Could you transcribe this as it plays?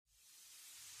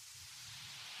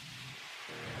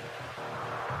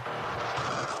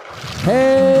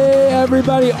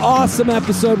everybody. Awesome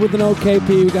episode with an OKP.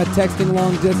 We got texting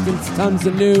long distance, tons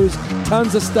of news,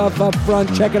 tons of stuff up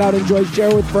front. Check it out. Enjoy.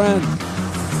 Share with friends.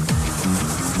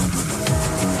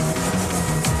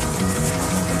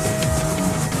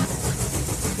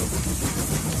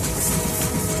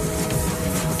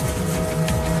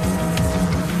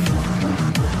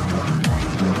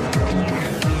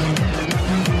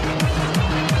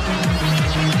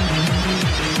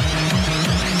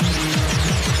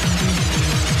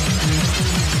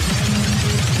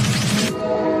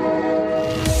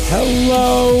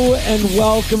 Hello and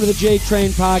welcome to the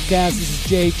J-Train Podcast. This is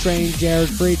J-Train, Jared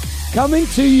Freed, coming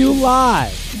to you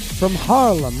live from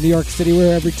Harlem, New York City.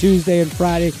 We're every Tuesday and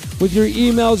Friday with your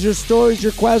emails, your stories,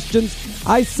 your questions.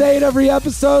 I say it every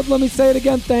episode. Let me say it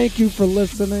again. Thank you for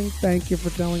listening. Thank you for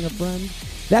telling a friend.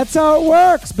 That's how it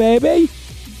works, baby.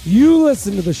 You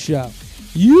listen to the show.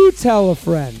 You tell a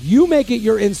friend. You make it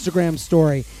your Instagram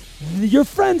story. Your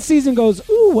friend sees and goes,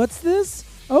 ooh, what's this?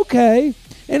 Okay.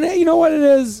 And you know what it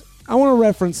is? I want to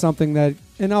reference something that,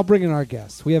 and I'll bring in our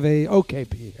guest. We have a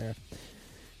OKP here.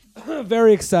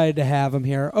 Very excited to have him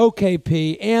here.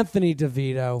 OKP, Anthony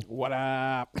DeVito. What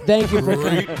up? Thank you for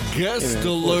Great guest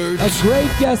alert. a great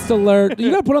guest alert.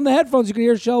 You got to put on the headphones. You can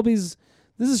hear Shelby's.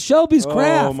 This is Shelby's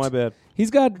craft. Oh, my bad.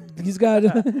 He's got. Yeah,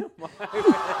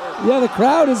 the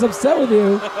crowd is upset with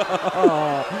you.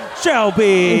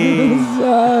 Shelby! He's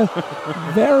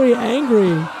very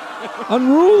angry.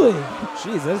 Unruly.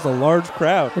 Jeez, that's a large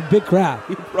crowd. A big crowd.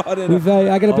 You brought in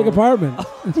I got a big apartment.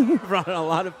 you brought in a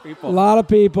lot of people. A lot of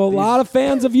people. A lot of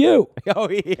fans of you. Oh,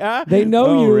 yeah? They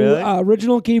know you. Really?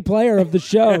 Original key player of the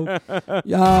show.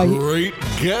 Great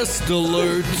guest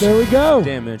alert. There we go.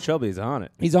 Damn, man, Shelby's on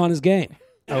it. He's on his game.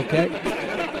 Okay.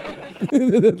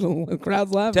 The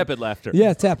crowd's laughing. Tepid laughter.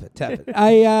 Yeah, tepid.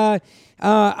 I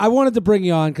wanted to bring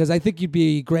you on because I think you'd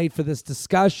be great for this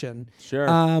discussion. Sure.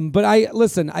 But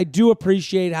I do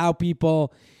appreciate how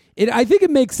people. I think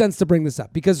it makes sense to bring this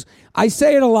up because I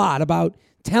say it a lot about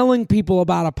telling people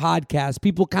about a podcast.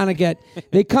 People kind of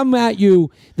they come at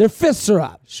you, their fists are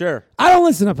up. Sure. I don't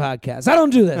listen to podcasts. I don't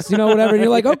do this, whatever. And you're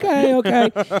like, okay.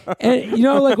 And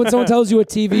like when someone tells you a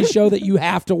TV show that you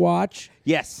have to watch.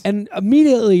 Yes. And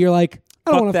immediately you're like,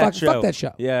 I don't want to fuck that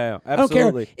show. Yeah, absolutely. I don't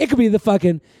care. It could be the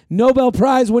fucking Nobel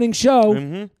Prize winning show.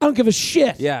 I don't give a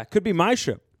shit. Yeah, it could be my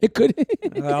show. It could.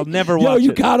 I'll never watch it.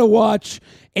 You gotta watch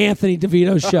Anthony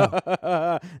DeVito's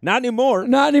show. Not anymore.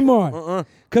 Not anymore.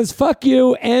 Because fuck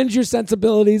you and your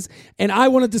sensibilities, and I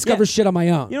want to discover shit on my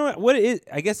own. You know what? What it is?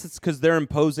 I guess it's because they're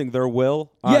imposing their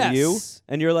will on you,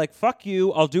 and you're like, "Fuck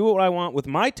you! I'll do what I want with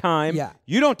my time. Yeah.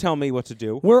 You don't tell me what to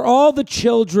do." We're all the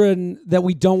children that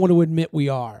we don't want to admit we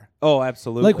are. Oh,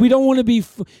 absolutely. Like we don't want to be.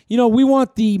 We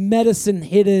want the medicine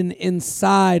hidden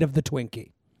inside of the Twinkie.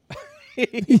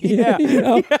 Yeah.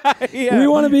 We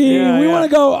want to be. We want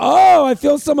to go. Oh, I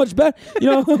feel so much better.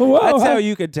 Whoa, That's how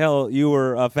you could tell you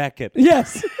were a fat kid.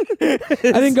 Yes. I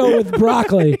didn't go with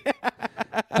broccoli.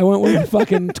 I went with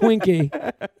fucking Twinkie.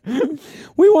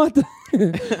 We want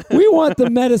the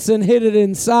medicine hidden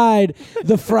inside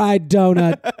the fried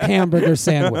donut hamburger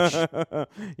sandwich.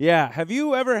 Yeah. Have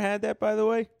you ever had that, by the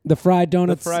way? The fried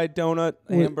donuts. The fried donut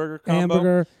hamburger combo?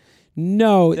 Hamburger.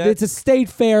 No, it's a state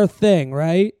fair thing,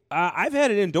 right? I've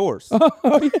had it indoors.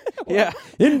 Oh, yeah.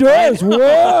 Indoors.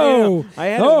 Whoa. I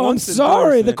had it I'm once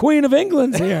sorry. indoors, The Queen of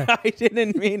England's here. I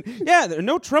didn't mean. Yeah, there are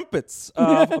no trumpets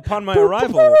upon my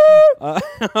arrival.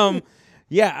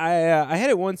 Yeah, I had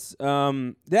it once.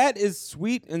 That is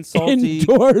sweet and salty.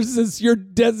 Indoors is your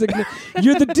designation.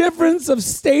 You're the difference of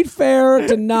state fair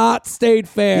to not state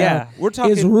fair. Yeah, we're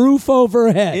talking is roof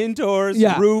overhead. Indoors,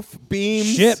 Yeah. roof,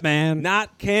 beams. Shit, man.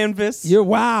 Not canvas.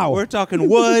 Wow. We're talking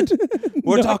wood.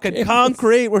 We're No talking canvas.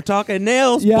 concrete. We're talking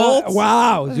nails, Yeah. bolts.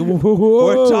 Wow.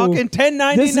 We're talking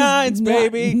 1099s,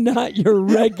 baby. Not your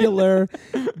regular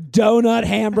donut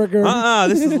hamburger.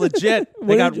 This is legit.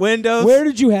 They got windows. Where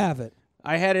did you have it?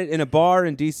 I had it in a bar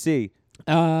in D.C.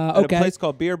 Okay. At a place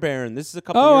called Beer Baron. This is a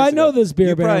couple Oh, years I know ago. this Beer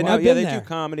You probably Baron. know. I've Yeah, been they there. do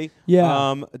comedy.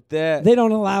 Yeah. They They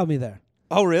don't allow me there.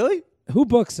 Oh, really? Who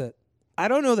books it? I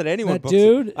don't know that anyone That books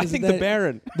dude? it. I Is think that- the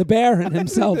Baron. The Baron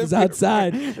himself is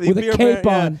outside The with a Beer cape Baron,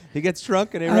 on. yeah. He gets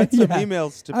drunk and he writes some Yeah.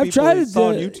 emails to I've people tried he to saw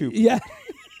on do- YouTube. Yeah.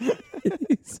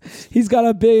 He's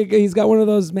got one of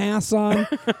those masks on.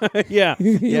 Yeah.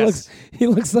 He Yes.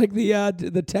 looks like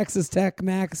the Texas Tech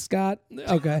mascot.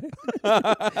 Okay. Do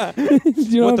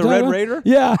you know What, I'm the talking Red about? Raider?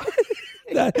 Yeah.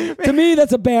 To me,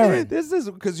 that's a Baron. This is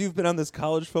because you've been on this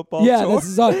college football Yeah, tour. this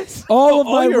is all of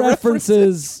All my your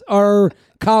references are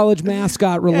college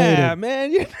mascot related. Yeah,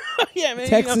 man. Yeah, man.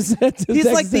 Texas. He's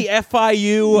like the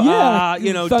FIU, yeah,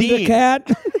 dean.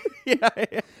 Thundercat. Yeah.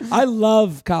 I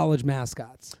love college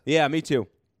mascots. Yeah, me too.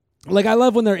 Like, I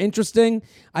love when they're interesting.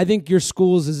 I think your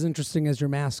school is as interesting as your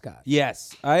mascot.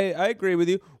 Yes, I agree with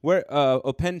you. Where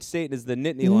Penn State is the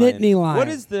Nittany Lion. Nittany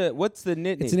Lion. What's the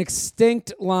Nittany? It's an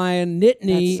extinct lion.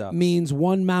 Nittany means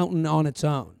one mountain on its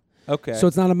own. Okay. So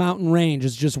it's not a mountain range.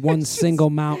 It's just one single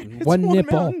mountain. One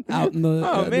nipple mountain. out in the,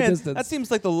 oh, the man. distance. That seems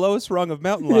like the lowest rung of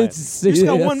mountain lion. You just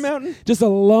got one mountain? Just a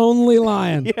lonely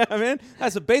lion. Yeah, man.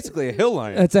 That's basically a hill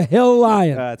lion. It's a hill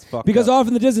lion. That's fucked Because up. off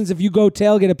in the distance, if you go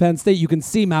tailgate at Penn State, you can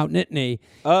see Mount Nittany.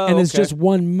 Oh, and it's okay. just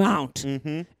one mount.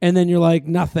 Mm-hmm. And then you're like,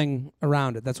 nothing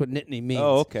around it. That's what Nittany means.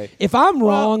 Oh, okay. If I'm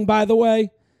wrong, by the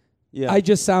way, Yeah. I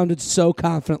just sounded so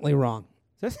confidently wrong.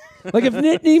 Like if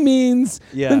Nittany means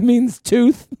it means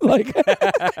tooth, like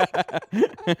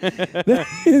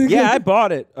yeah, I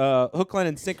bought it. Hook, line,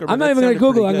 and sinker. I'm not even gonna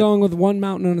Google. I'm going with one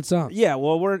mountain on its own. Yeah,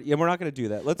 well, we're not gonna do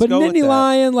that. Let's but go with Nittany that.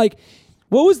 Lion, like,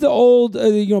 what was the old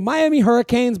Miami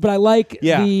Hurricanes? But I like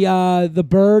the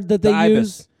bird that they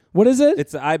use. Ibis. What is it?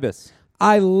 It's the ibis.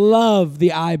 I love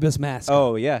the ibis mascot.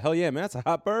 Oh yeah, hell yeah, man! That's a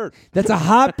hot bird. That's a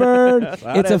hot bird.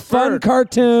 It's a fun bird.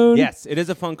 cartoon. Yes, it is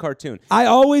a fun cartoon. I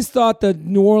always thought the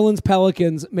New Orleans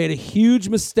Pelicans made a huge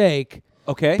mistake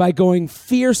Okay. by going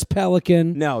fierce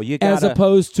pelican No, you as gotta-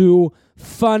 opposed to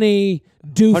funny,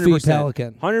 doofy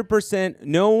pelican. 100%.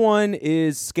 No one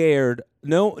is scared.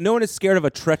 No one is scared of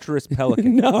a treacherous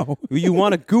pelican. No. You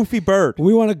want a goofy bird.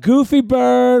 We want a goofy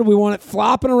bird. We want it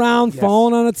flopping around,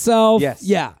 falling on itself. Yes.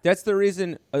 Yeah. That's the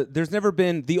reason there's never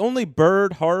been the only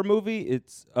bird horror movie.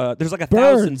 It's there's like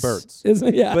 1,000 birds. Isn't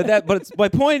it? Yeah. But my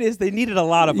point is they needed a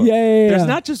lot of them. Yeah. There's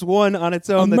not just one on its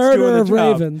own A that's murder doing the of job.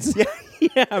 ravens.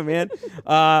 Yeah, man.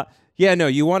 Yeah, no,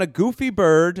 you want a goofy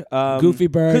bird. Goofy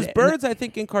bird. Because birds, I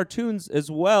think, in cartoons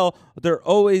as well, they're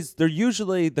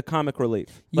usually the comic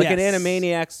relief. Like in Yes.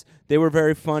 Animaniacs, they were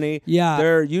very funny. Yeah.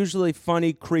 They're usually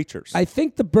funny creatures. I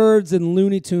think the birds in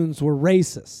Looney Tunes were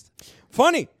racist.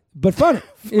 Funny. But funny.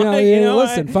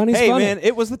 Listen, funny's hey, funny. man,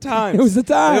 it was the times. It was the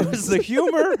times. It was the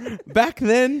humor back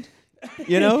then,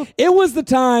 It was the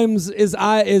times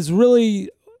is really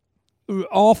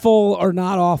awful or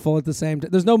not awful at the same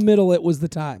time. There's no middle. It was the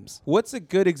times. What's a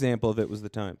good example of it was the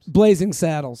times? Blazing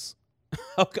Saddles.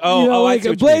 Okay. I see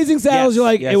what Blazing Saddles. Yes, You're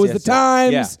like, yes, it was yes, the yes.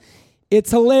 times. Yeah.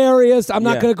 It's hilarious. I'm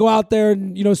not Yeah. going to go out there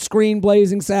and screen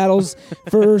Blazing Saddles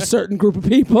for a certain group of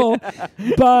people,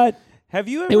 but Have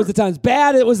you ever? it was the times.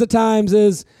 Bad. It was the times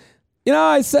is,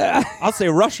 I said, I'll say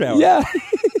Rush Hour. yeah,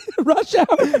 Rush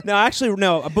Hour. No, actually,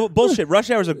 no. Bullshit. Rush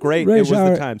Hours are great. Rush It was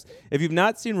Hour. the times. If you've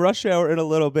not seen Rush Hour in a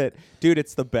little bit, dude,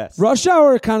 it's the best. Rush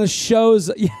Hour kind of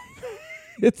shows.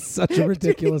 It's such a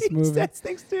ridiculous He movie. says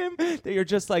things to him that you're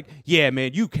just like, yeah,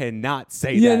 man, you cannot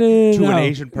say Yeah, that no, to no, an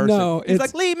Asian person. no, He's it's-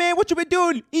 like, Lee, man, what you been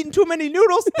doing? Eating too many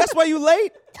noodles? That's why you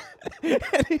late?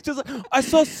 And he's just like, I'm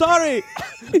so sorry.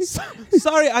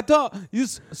 Sorry, I thought you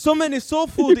so many soul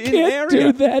food in the Can't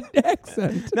area. do that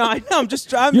accent. No, I know.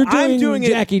 I'm You're I'm doing doing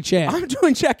Jackie it. Chan. I'm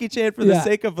doing Jackie Chan for the Yeah.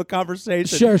 sake of a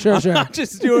conversation. Sure. I'm not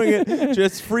just doing it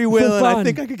just free will, and I fun.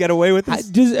 think I could get away with this.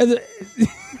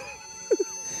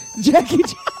 Jackie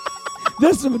Chan.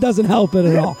 This doesn't help it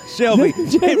at all. Shelby,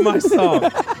 hit my song.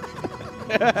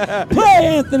 Play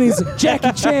Anthony's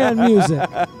Jackie Chan music.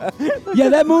 Yeah,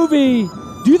 that movie.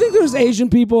 Do you think there's Asian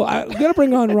people? I'm gonna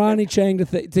bring on Ronnie Chang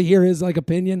to hear his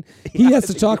opinion. He has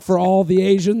to talk for all the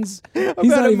Asians. He's About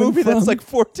not a even movie from, that's like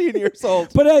 14 years old.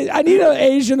 But I need an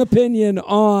Asian opinion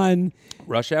on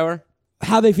Rush Hour?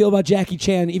 how they feel about Jackie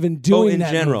Chan even doing in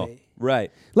that general. movie.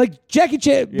 Right. Like Jackie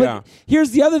Chan. But Yeah.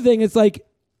 here's the other thing. It's like,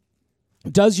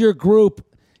 does your group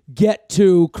get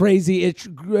to crazy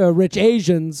rich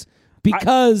Asians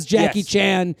because Jackie yes.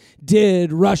 Chan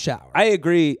did Rush Hour? I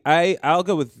agree. I'll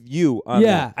go with you on Yeah.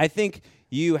 that. I think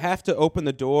you have to open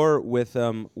the door with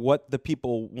what the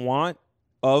people want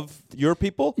of your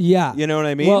people. Yeah. You know what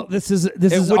I mean? Well, this is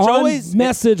which on always-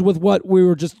 message with what we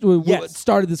were just what Yes.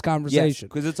 started this Yes, conversation.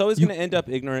 because it's always going to end up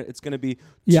ignorant. It's going to be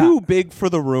Yeah. too big for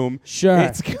the room. Sure.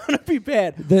 It's going to be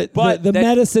bad. The that-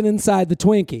 medicine inside the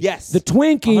Twinkie. Yes. The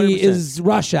Twinkie 100%. is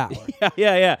Rush Hour.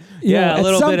 Yeah. Yeah, A at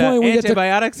little some bit of point we get to-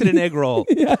 antibiotics and an egg roll.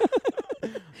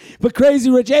 But Crazy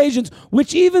Rich Asians,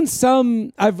 which even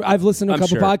some I've listened to a I'm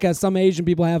couple sure. podcasts. Some Asian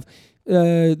people have.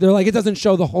 They're like, it doesn't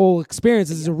show the whole experience.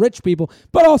 This is a rich people,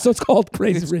 but also it's called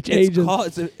Crazy Rich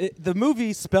Asians. The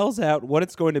movie spells out what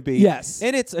it's going to be. Yes.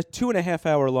 And it's a 2.5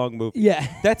 hour long movie. Yeah.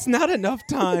 That's not enough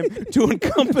time to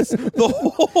encompass the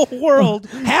whole world.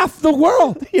 Half the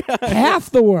world.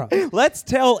 Half the world. Let's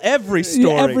tell every story.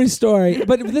 Yeah, every story.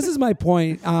 But this is my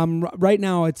point. Right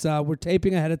now, it's we're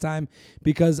taping ahead of time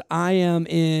because I am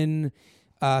in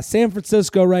San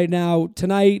Francisco right now.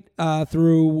 Tonight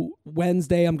through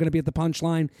Wednesday, I'm going to be at the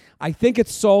Punchline. I think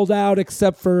it's sold out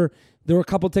except for there were a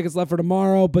couple tickets left for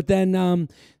tomorrow. But then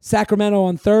Sacramento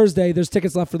on Thursday, there's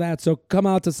tickets left for that. So come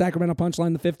out to Sacramento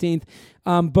Punchline the 15th.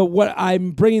 But what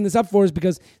I'm bringing this up for is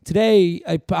because today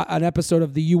an episode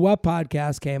of the You Up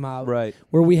podcast came out. Right.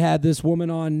 Where we had this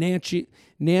woman on,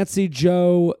 Nancy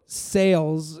Jo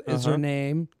Sales is her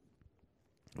name.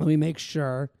 Let me make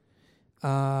sure.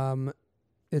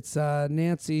 It's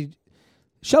Nancy.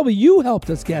 Shelby, you helped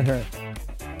us get her.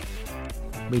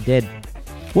 We did.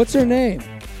 What's her name?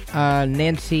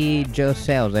 Nancy Jo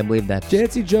Sales, I believe that's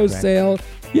Nancy Jo correct. Sales.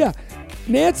 Yeah.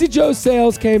 Nancy Jo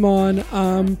Sales came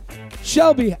on.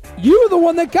 Shelby, you were the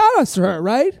one that got us her,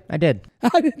 right? I did.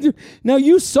 Now,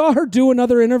 you saw her do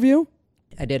another interview?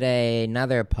 I did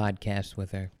another podcast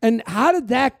with her. And how did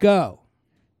that go?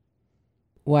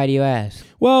 Why do you ask?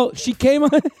 Well, she came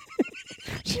on...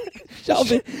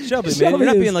 Shelby, man, you're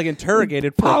not being like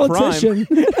interrogated for politician. a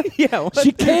crime. Yeah, what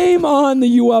She came on the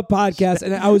You Up podcast,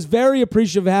 and I was very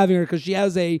appreciative of having her because she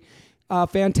has a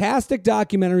fantastic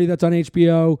documentary that's on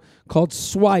HBO called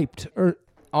Swiped.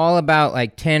 All about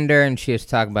like Tinder, and she was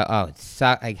talking about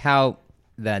like how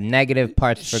the negative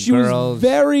parts for she girls. was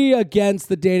very against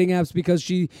the dating apps because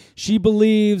she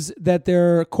believes that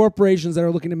they're corporations that are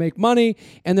looking to make money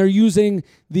and they're using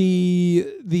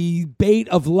the bait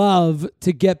of love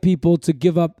to get people to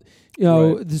give up,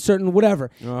 the certain whatever.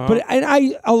 But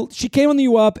she came on the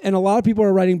You Up, and a lot of people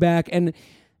are writing back, and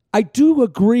I do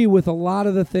agree with a lot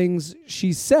of the things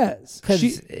she says. Because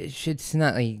it's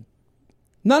not like...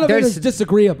 None of it is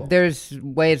disagreeable. There's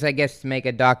ways, I guess, to make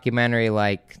a documentary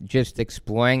like just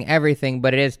exploring everything,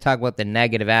 but it is talk about the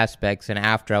negative aspects. And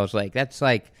after I was like, that's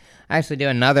like, I actually do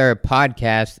another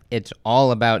podcast. It's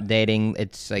all about dating.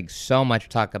 It's like so much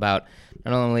talk about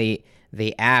not only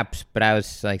the apps, but I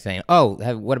was like saying,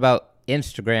 what about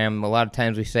Instagram? A lot of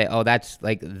times we say, that's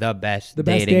like the best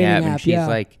dating app. And she's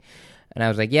like, and I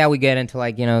was like, yeah, we get into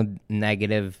like,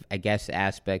 negative, I guess,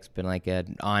 aspects, but like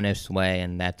an honest way,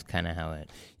 and that's kind of how it...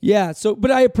 Yeah,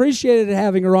 but I appreciated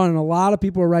having her on, and a lot of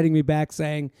people are writing me back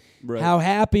saying how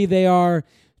happy they are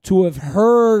to have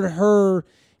heard her,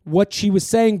 what she was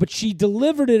saying, but she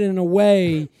delivered it in a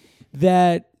way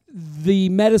that the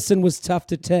medicine was tough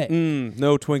to take.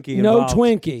 No Twinkie involved. involved. No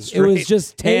Twinkie. It was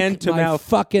just take hand to my mouth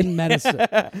fucking medicine.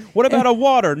 What about a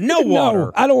water? No water.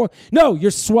 No, I don't want... No,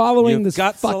 you're swallowing You've this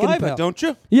got fucking saliva, pill. don't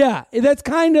you? Yeah, that's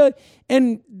kind of...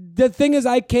 And the thing is,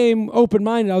 I came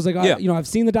open-minded. I was like, I've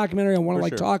seen the documentary. I want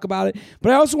to talk about it.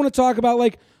 But I also want to talk about,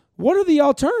 like, what are the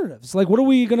alternatives? Like, what are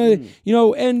we going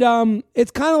to... And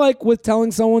it's kind of like with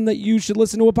telling someone that you should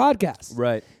listen to a podcast.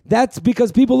 Right. That's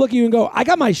because people look at you and go, I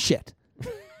got my shit.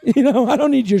 I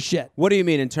don't need your shit. What do you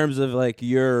mean in terms of like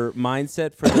your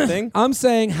mindset for the thing? I'm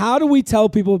saying, how do we tell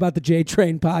people about the J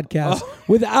Train podcast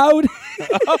without...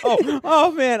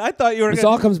 oh, man. I thought you were This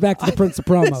all comes back to the Prince of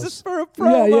Promos. This is for a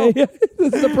promo. Yeah.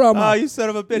 This is a promo. Oh, you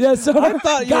son of a bitch. Yeah, so I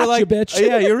thought you were gotcha, like... bitch.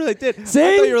 Yeah, you really did. See?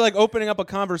 I thought you were like opening up a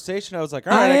conversation. I was like,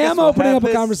 all right, I guess am we'll opening have up a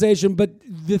this. conversation, but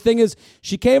the thing is,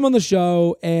 she came on the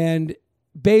show, and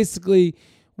basically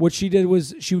what she did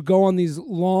was she would go on these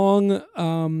long...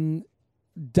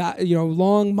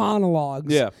 long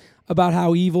monologues about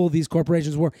how evil these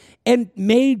corporations were and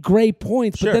made great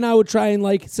points. But then I would try and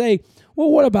like say,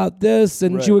 well, what about this?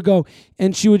 And she would go,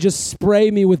 and she would just spray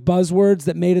me with buzzwords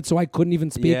that made it so I couldn't even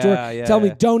speak to her. Tell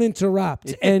me, don't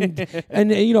interrupt. And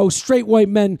straight white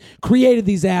men created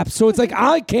these apps. So it's like,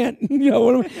 I can't,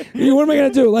 what am I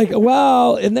going to do? Like,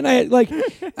 well, and then I like,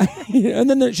 and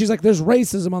then she's like, there's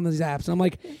racism on these apps. And I'm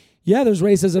like, yeah, there's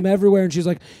racism everywhere. And she's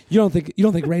like, you don't think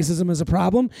racism is a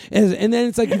problem? And then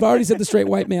it's like, you've already said the straight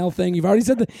white male thing. You've already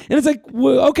said and it's like,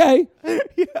 well, okay.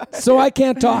 So I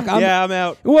can't talk. I'm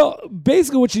out. Well,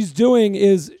 basically what she's doing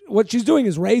is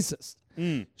racist.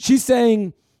 She's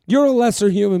saying, you're a lesser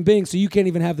human being, so you can't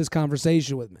even have this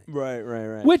conversation with me.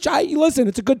 Right. Which listen,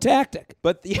 it's a good tactic.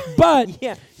 But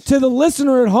to the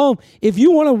listener at home, if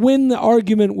you want to win the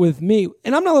argument with me,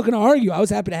 and I'm not looking to argue, I was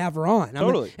happy to have her on.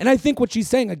 Totally. And I think what she's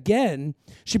saying, again,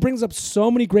 she brings up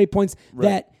so many great points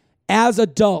that as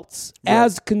adults,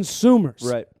 as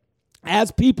consumers,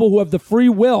 as people who have the free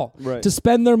will to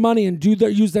spend their money and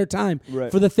use their time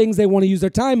for the things they want to use their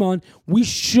time on, we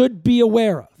should be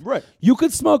aware of. Right. You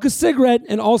could smoke a cigarette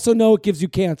and also know it gives you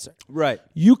cancer. Right.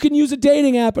 You can use a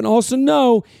dating app and also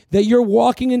know that you're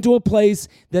walking into a place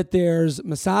that there's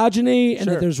misogyny and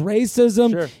that there's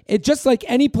racism. Sure. It's just like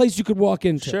any place you could walk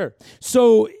into. Sure.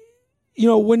 So,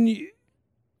 when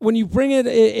you bring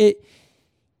it,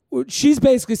 she's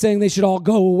basically saying they should all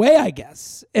go away, I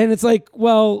guess. And it's like,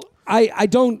 well... I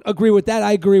don't agree with that.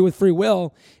 I agree with free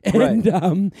will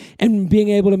and and being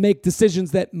able to make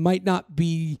decisions that might not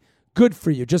be good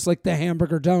for you, just like the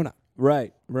hamburger donut.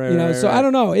 Right. You know, so I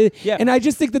don't know. And I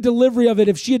just think the delivery of it,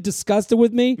 if she had discussed it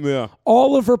with me,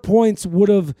 all of her points would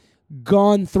have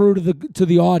gone through to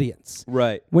the audience.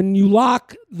 Right. When you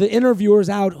lock the interviewers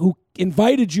out who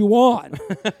invited you on,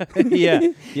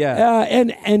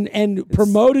 and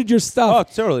promoted your stuff,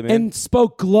 Oh, totally, man. and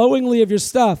spoke glowingly of your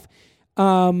stuff,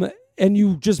 and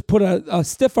you just put a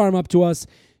stiff arm up to us,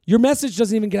 your message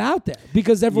doesn't even get out there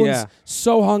because everyone's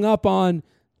so hung up on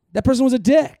that person was a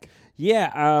dick.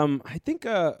 Yeah, I think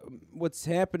what's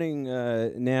happening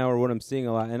now, or what I'm seeing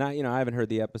a lot, and I haven't heard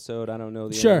the episode. I don't know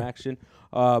the interaction,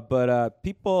 but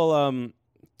people,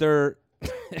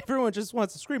 everyone just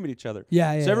wants to scream at each other. So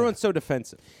everyone's so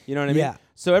defensive. You know what I mean? Yeah.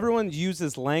 So everyone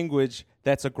uses language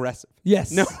that's aggressive.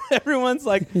 Yes. No, everyone's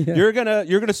like, you're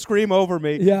gonna scream over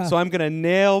me. Yeah. So I'm gonna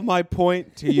nail my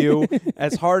point to you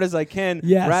as hard as I can,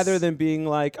 rather than being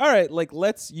like, all right, like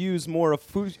let's use more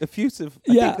effusive.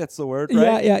 I think that's the word,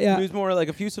 right? Yeah. Use more like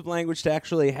effusive language to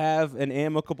actually have an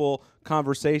amicable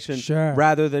conversation, Sure.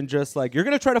 rather than just like, you're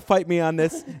gonna try to fight me on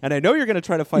this, and I know you're gonna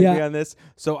try to fight me on this,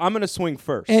 so I'm gonna swing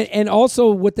first. And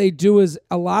also what they do is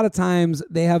a lot of times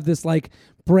they have this like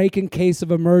break in case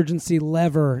of emergency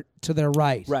lever to their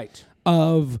right.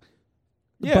 Of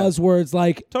buzzwords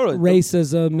like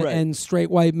racism and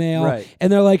straight white male.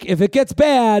 And they're like, if it gets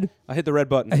bad, I hit the red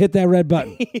button. I hit that red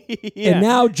button. And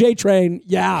now J-Train,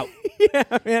 out. Man.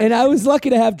 And I was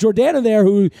lucky to have Jordana there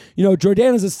who,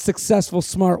 Jordana's a successful,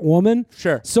 smart woman.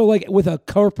 Sure. So like with a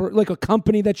corporate, like a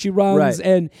company that she runs.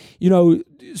 And,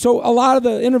 so a lot of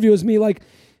the interview is me like,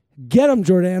 get him,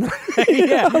 Jordana.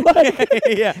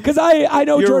 Because I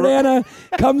know Jordana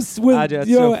comes with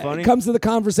comes to the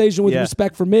conversation with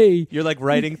respect for me. You're like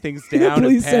writing things down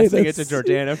and passing it to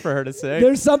Jordana for her to say.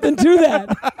 There's something to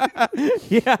that.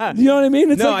 You know what I mean?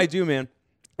 It's I do, man.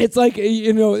 It's like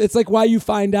it's like why you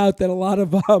find out that a lot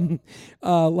of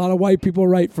white people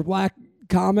write for black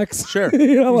comics. Sure.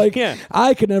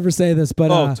 I could never say this,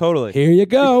 but totally. Here you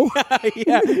go.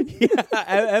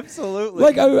 Absolutely.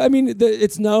 Like I mean,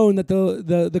 it's known that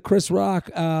the Chris Rock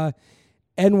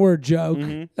N-word joke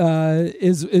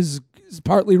is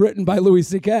partly written by Louis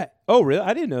C.K. Oh, really?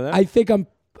 I didn't know that. I think I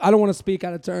don't want to speak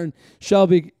out of turn.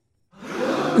 Shelby.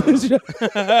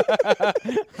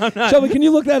 Shelby, can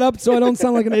you look that up so I don't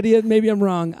sound like an idiot? Maybe I'm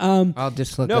wrong. I'll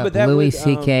just look up Louis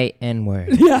C.K.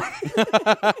 N-word. Yeah.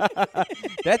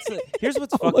 Here's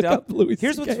what's fucked up.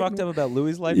 Here's what's fucked up about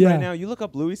Louis' life right now. You look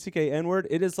up Louis C.K. N-word,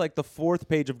 it is like the 4th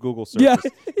page of Google searches.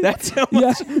 Yeah. That's how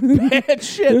much bad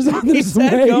shit he's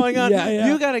had going on.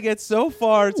 You got to get so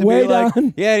far to way be like,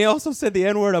 down. yeah, he also said the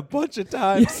N-word a bunch of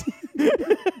times.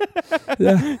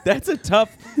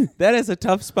 That is a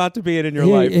tough spot to be in your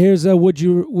life. Here's a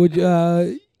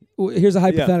here's a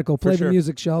hypothetical. Play the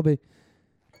music, Shelby.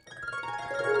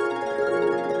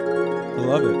 I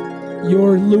love it.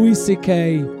 You're Louis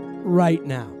C.K. right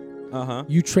now.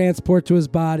 You transport to his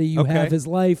body. You have his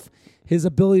life, his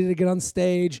ability to get on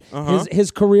stage, his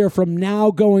career from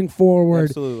now going forward.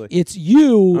 Absolutely. It's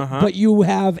you, but you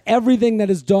have everything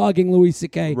that is dogging Louis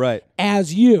C.K.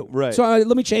 as you. So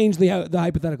let me change the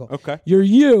hypothetical. Okay. You're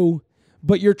you,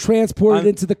 but you're transported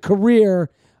into the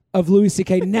career of Louis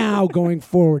C.K. now going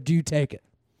forward. Do you take it?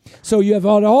 So you have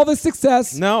all the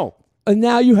success. No. And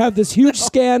now you have this huge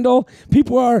scandal.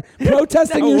 People are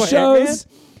protesting your shows.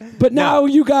 Man. But now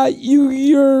you're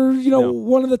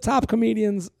one of the top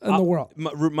comedians in the world.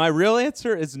 My real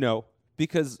answer is no,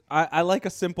 because I like a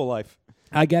simple life.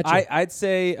 I get you. I'd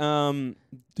say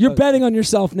you're betting on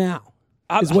yourself now.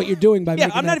 Is what you're doing by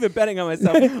making I'm not even betting on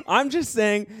myself. I'm just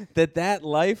saying that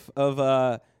life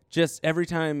of just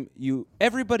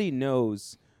everybody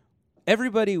knows,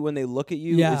 everybody when they look at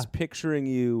you is picturing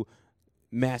you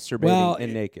masturbating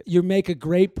and naked. You make a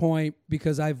great point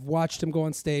because I've watched him go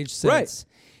on stage since.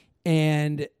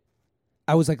 And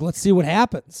I was like, let's see what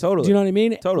happens. Totally. Do you know what I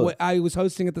mean? Totally. I was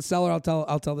hosting at the Cellar. I'll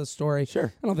tell this story.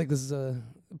 Sure. I don't think this is a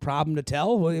problem to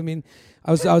tell. I mean,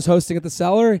 I was hosting at the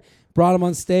Cellar, brought him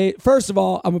on stage. First of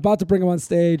all, I'm about to bring him on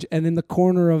stage, and in the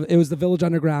corner it was the Village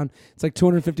Underground. It's like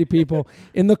 250 people.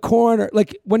 In the corner,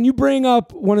 like when you bring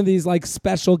up one of these like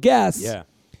special guests,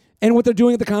 and what they're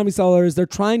doing at the Comedy Cellar is they're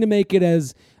trying to make it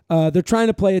as they're trying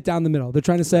to play it down the middle. They're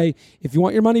trying to say, if you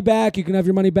want your money back, you can have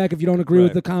your money back if you don't agree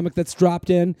with the comic that's dropped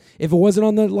in. If it wasn't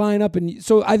on the lineup.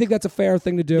 So I think that's a fair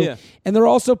thing to do. Yeah. And they're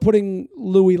also putting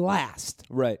Louis last.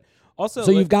 Right. Also,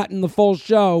 so you've gotten the full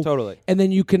show. Totally. And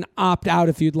then you can opt out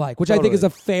if you'd like, which I think is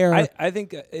a fair. I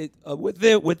think with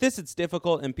this, it's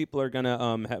difficult, and people are going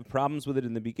to have problems with it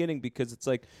in the beginning because it's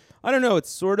like, I don't know, it's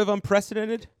sort of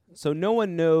unprecedented. So no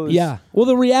one knows. Yeah. Well,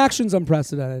 the reaction's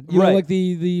unprecedented. You know, like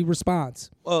the response.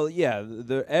 Well, yeah.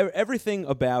 Everything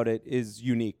about it is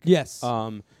unique. Yes.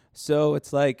 So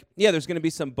it's like, yeah, there's going to be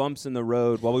some bumps in the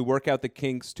road while we work out the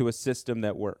kinks to a system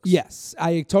that works. Yes,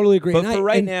 I totally agree. But for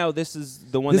right now, this is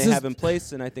the one they have in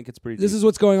place, and I think it's pretty This deep. is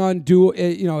what's going on.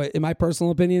 In my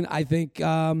personal opinion, I think,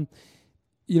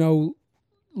 Louis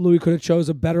could have chose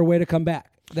a better way to come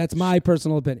back. That's my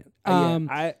personal opinion.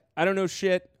 I don't know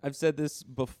shit. I've said this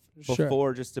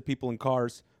before just to people in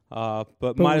cars.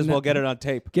 But might as well get it on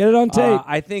tape. Get it on tape.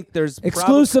 I think there's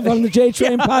exclusive on the J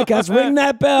Train podcast. Ring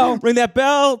that bell. Ring that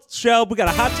bell, Shelb. We got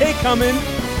a hot take coming.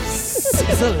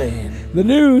 Sizzling. The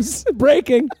news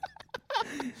breaking.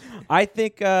 I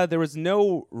think there was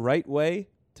no right way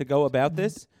to go about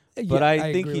this, but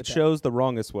I think he chose the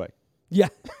wrongest way. Yeah.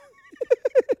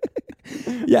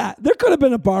 Yeah, there could have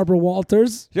been a Barbara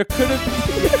Walters. There could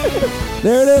have.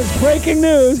 There it is. Breaking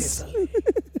news.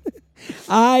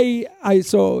 I'm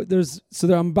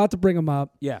about to bring him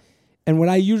up. Yeah. And what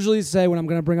I usually say when I'm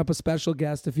going to bring up a special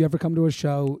guest, if you ever come to a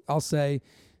show, I'll say,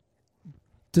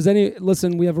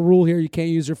 listen, we have a rule here. You can't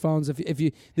use your phones. If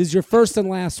you, this is your first and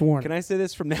last warning. Can I say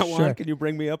this from now on? Can you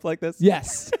bring me up like this?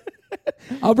 Yes.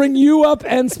 I'll bring you up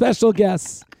and special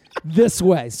guests this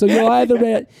way. So you'll either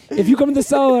get, if you come to the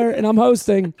cellar and I'm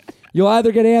hosting, you'll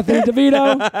either get Anthony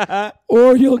DeVito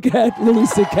or you'll get Louis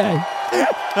C.K.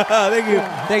 Thank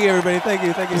you, everybody.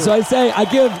 Thank you. So I say, I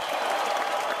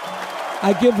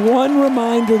give one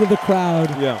reminder to the crowd.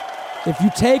 Yeah. If you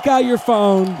take out your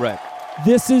phone, right,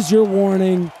 this is your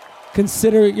warning.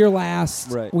 Consider it your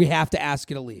last. Right. We have to ask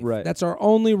you to leave. Right. That's our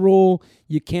only rule.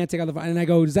 You can't take out the phone. And I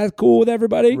go, is that cool with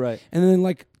everybody? Right. And then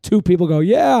like 2 people go,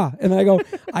 yeah. And then I go,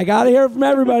 I got to hear it from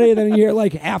everybody. And then you hear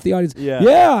like half the audience,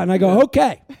 yeah. And I go,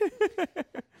 okay.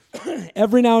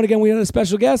 Every now and again, we had a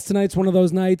special guest. Tonight's one of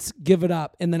those nights. Give it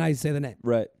up. And then I say the name.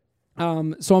 Right.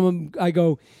 So I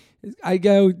go,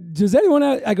 does anyone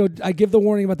else? I give the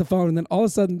warning about the phone. And then all of a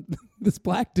sudden, this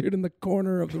black dude in the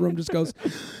corner of the room just goes,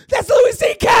 that's Louis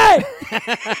C.K.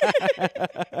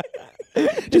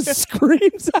 Just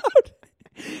screams out.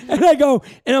 And I go,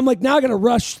 and I'm like, now I got to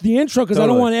rush the intro because I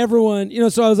don't want everyone,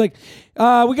 so I was like,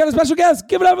 we got a special guest.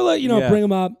 Give it up. Bring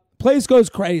him up. Place goes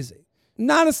crazy.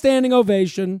 Not a standing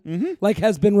ovation, like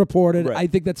has been reported. Right. I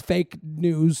think that's fake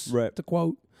news, right, to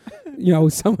quote,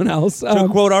 someone else. To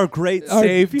quote our great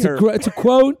savior. To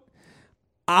quote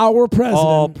our president.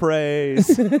 All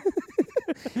praise.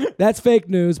 That's fake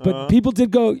news, but people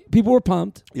were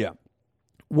pumped. Yeah.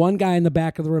 One guy in the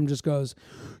back of the room just goes,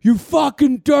 you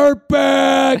fucking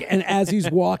dirtbag, and as he's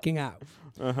walking out.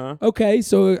 Okay,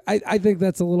 so I think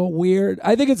that's a little weird.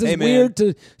 I think it's as weird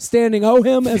to standing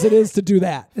him as it is to do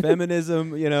that.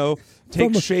 Feminism,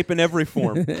 takes shape in every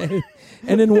form.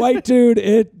 And in white dude,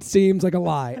 it seems like a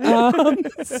lie.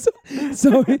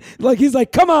 So he's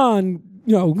like, come on,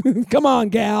 come on,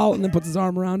 gal, and then puts his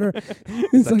arm around her.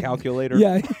 It's a calculator.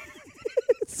 Yeah.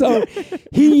 So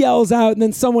he yells out, and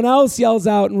then someone else yells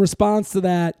out in response to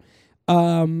that.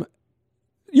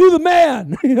 You the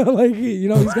man, he's going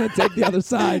to take the other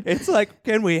side. It's like,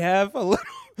 can we have a little?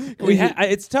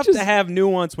 It's tough to have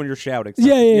nuance when you're shouting.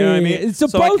 Yeah, you know what I mean. So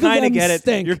both I kind of get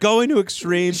stink. it. You're going to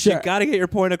extremes. Sure. You got to get your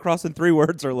point across in 3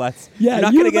 words or less. Yeah, you're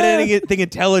not going to get anything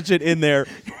intelligent in there.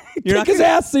 You're Kick his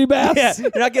ass, Seabass. Yeah,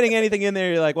 you're not getting anything in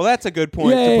there. You're like, well, that's a good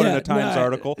point to put in a Times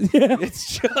article. Yeah.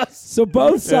 It's just so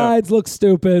both sides look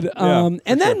stupid. And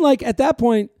then at that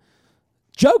point,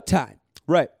 joke time.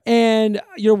 Right. And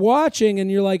you're watching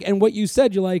and you're like, and what you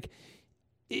said, you're like,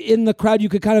 in the crowd, you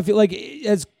could kind of feel like,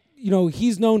 as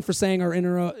he's known for saying our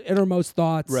innermost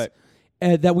thoughts. Right.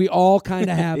 That we all kind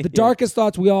of have. The darkest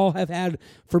thoughts we all have had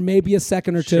for maybe a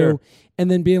second or two. And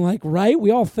then being like, right?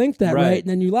 We all think that, right? And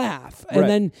then you laugh. And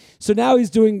then, so now he's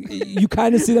doing, you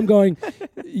kind of see them going,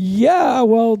 yeah,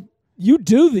 well, you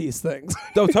do these things.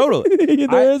 Oh, totally.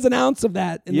 There is an ounce of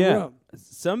that in the room.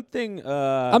 Something.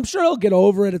 I'm sure he'll get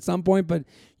over it at some point, but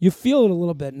you feel it a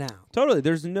little bit now. Totally.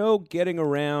 There's no getting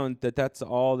around that. That's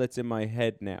all that's in my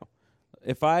head now.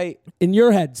 In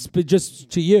your head, but just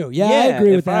to you, I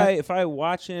agree with that. If I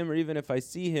watch him, or even if I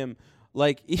see him,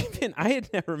 like, even I had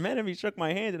never met him. He shook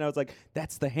my hand, and I was like,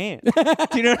 "That's the hand."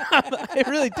 Do you know? I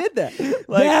really did that.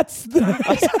 Like,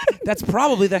 that's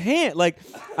probably the hand. Like,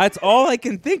 that's all I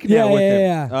can think now with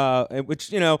him.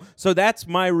 Which, you know, so that's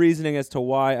my reasoning as to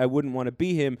why I wouldn't want to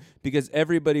be him, because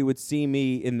everybody would see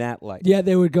me in that light. Yeah,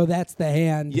 they would go, "That's the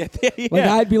hand." Yeah. Like,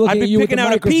 I'd be looking at you with the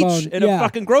microphone. Picking out a peach in a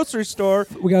fucking grocery store.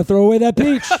 We gotta throw away that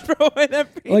peach.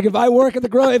 Like, if I work at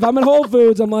if I'm at Whole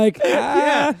Foods, I'm like,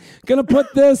 gonna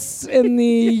put this in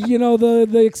the,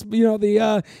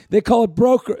 they call it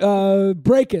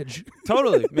breakage.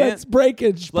 Totally, man. That's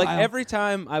breakage. Like, pile. every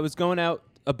time I was going out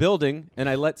a building and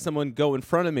I let someone go in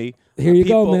front of me, here you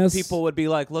go, miss. People would be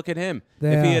like, "Look at him.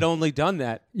 Yeah. If he had only done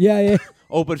that." Yeah.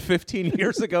 Oh, but 15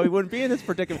 years ago, he wouldn't be in this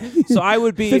predicament. So I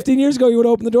would be... 15 years ago, he would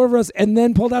open the door for us and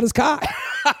then pulled out his cock.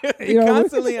 I would be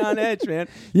constantly on edge, man.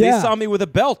 Yeah. They saw me with a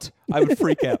belt, I would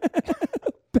freak out.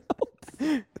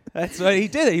 That's what he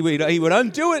did. He would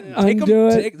undo it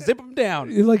and zip him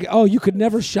down. You're like, oh, you could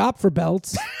never shop for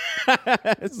belts.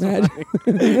 That's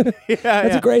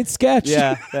a great sketch.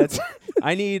 Yeah,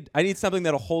 I need something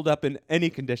that'll hold up in any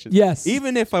conditions. Yes.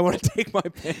 Even if I want to take my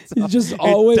pants You off, just it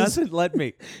always doesn't let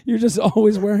me. You're just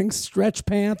always wearing stretch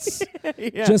pants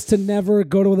just to never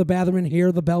go to the bathroom and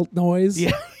hear the belt noise.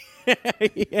 Yeah.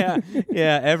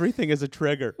 Everything is a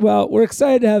trigger. Well, we're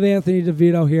excited to have Anthony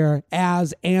DeVito here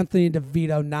as Anthony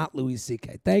DeVito, not Louis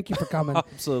C.K. Thank you for coming.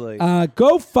 Absolutely.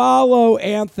 Go follow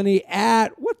Anthony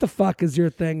at, what the fuck is your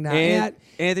thing now? At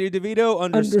Anthony DeVito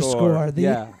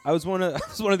 _. I was one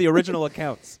of the original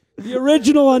accounts. The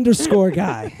original underscore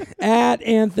guy at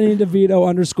Anthony DeVito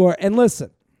 _. And listen,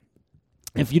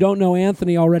 if you don't know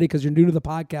Anthony already because you're new to the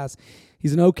podcast,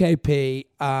 he's an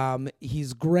OKP.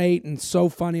 He's great and so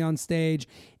funny on stage.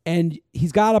 And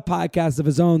he's got a podcast of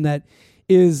his own that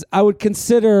is, I would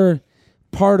consider,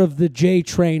 part of the J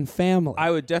Train family.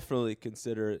 I would definitely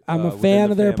consider it. I'm a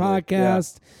fan of their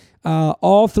podcast. Yeah.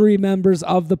 All three members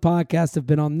of the podcast have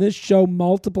been on this show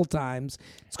multiple times.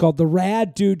 It's called the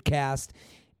Rad Dude Cast.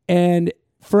 And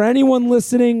for anyone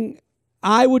listening,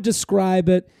 I would describe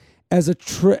it as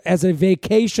a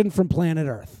vacation from planet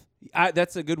Earth.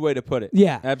 That's a good way to put it.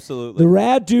 Yeah. Absolutely. The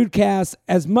Rad Dude Cast,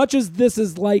 as much as this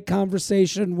is light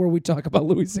conversation where we talk about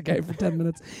Louis C.K. for 10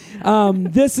 minutes,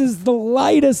 this is the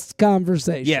lightest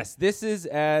conversation. Yes, this is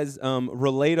as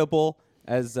relatable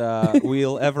as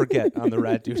we'll ever get on the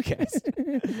Rad Dude Cast.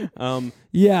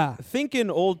 Think an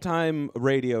old-time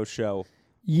radio show.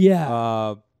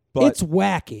 Yeah. But it's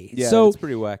wacky. Yeah, so it's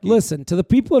pretty wacky. Listen, to the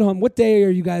people at home, what day are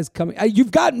you guys coming?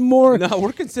 You've gotten more. No,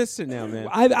 we're consistent now, man.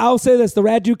 I'll say this. The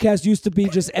Rad Dude Cast used to be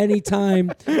just any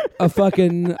time a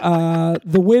fucking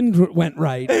the wind went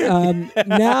right.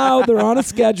 Now they're on a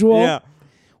schedule. Yeah.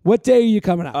 What day are you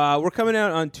coming out? We're coming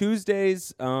out on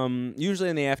Tuesdays, usually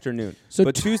in the afternoon.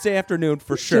 But Tuesday afternoon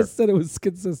for sure. Just said it was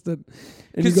consistent.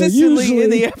 And consistently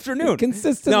in the afternoon.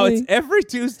 Consistently. No, it's every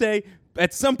Tuesday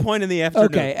at some point in the afternoon.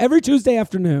 Okay, every Tuesday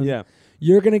afternoon. Yeah.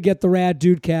 You're going to get the Rad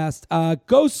Dude Cast.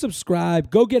 Go subscribe.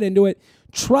 Go get into it.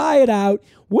 Try it out.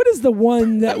 What is the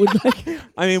one that would like...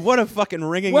 I mean, what a fucking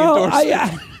ringing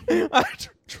endorsement.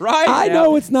 Try it I out.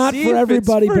 know it's not See for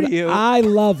everybody, for but you. I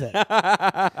love it.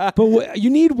 But you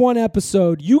need one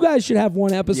episode. You guys should have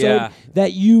one episode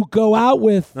that you go out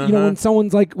with, you know, when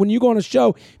someone's like, when you go on a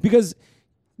show, because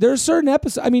there are certain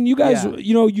episodes. I mean, you guys,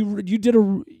 you know,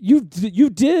 you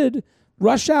did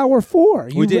Rush Hour 4.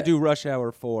 We did do Rush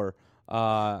Hour 4.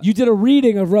 You did a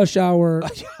reading of Rush Hour.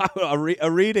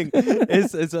 a reading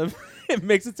is it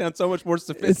makes it sound so much more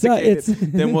sophisticated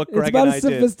than what Greg and I did. It's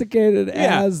about as sophisticated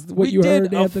as what you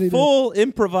heard Anthony did. A full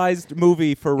improvised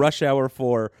movie for Rush Hour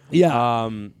 4. Yeah.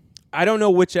 I don't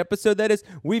know which episode that is.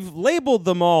 We've labeled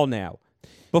them all now.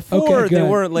 Before they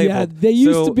weren't labeled. Yeah, they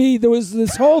used to be. There was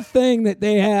this whole thing that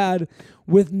they had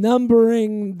with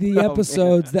numbering the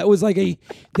episodes. That was like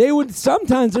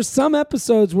sometimes there's some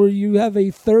episodes where you have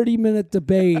a 30-minute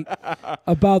debate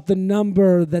about the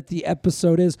number that the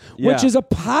episode is, which is a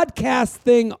podcast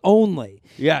thing only.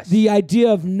 Yes. The idea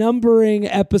of numbering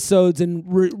episodes and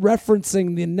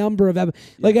referencing the number of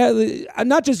episodes. Like,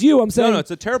 not just you, I'm saying. No,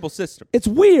 it's a terrible system. It's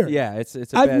weird. Yeah, it's a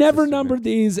I've bad never system, numbered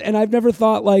these, and I've never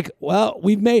thought, like, well,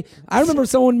 I remember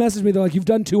someone messaged me, they're like, you've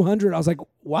done 200. I was like,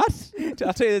 what?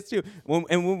 I'll tell you this, too.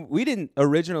 When we didn't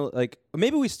originally, like,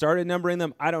 maybe we started numbering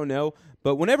them, I don't know.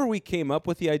 But whenever we came up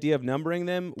with the idea of numbering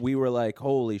them, we were like,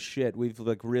 holy shit, we've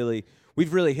really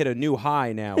hit a new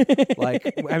high now.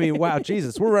 Like, I mean, wow,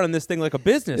 Jesus, we're running this thing like a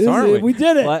business, aren't we? We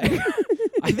did it. Like,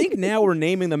 I think now we're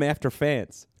naming them after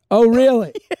fans. Oh,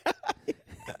 really?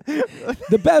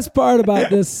 The best part about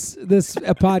this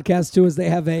podcast too is they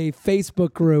have a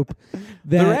Facebook group.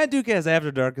 The Rad Duke has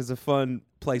After Dark is a fun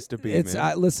place to be.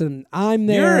 Man. Listen, I'm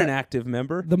there. You're an active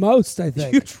member. The most, I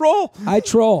think. You troll. I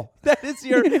troll. That is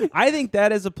your. I think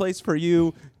that is a place for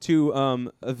you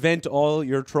to vent all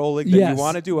your trolling that you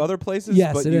want to do other places.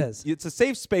 Yes, but it is. It's a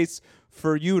safe space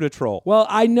for you to troll. Well,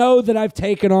 I know that I've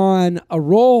taken on a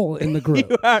role in the group.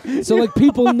 So, like,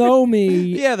 people know me.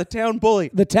 Yeah, the town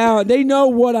bully. The town. They know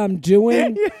what I'm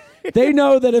doing. They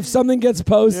know that if something gets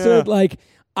posted, like,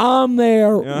 I'm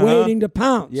there waiting to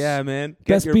pounce. Yeah, man.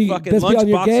 Best Get be- your fucking best be on lunch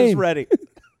your boxes game. ready.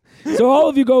 So all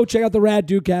of you go check out the Rad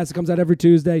Dukecast. It comes out every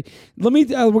Tuesday. Let me.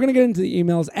 We're gonna get into the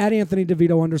emails. At Anthony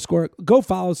DeVito _ Go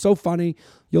follow. So funny.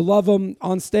 You'll love him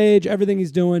on stage. Everything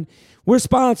he's doing. We're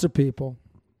sponsored people.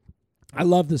 I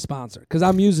love the sponsor because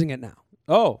I'm using it now.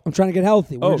 Oh, I'm trying to get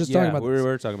healthy. We were just talking about we this.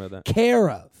 were talking about that. Care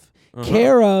of.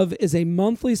 Care of is a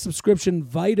monthly subscription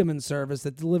vitamin service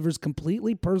that delivers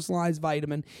completely personalized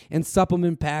vitamin and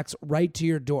supplement packs right to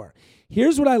your door.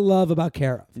 Here's what I love about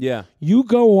Care of. Yeah. You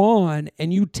go on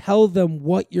and you tell them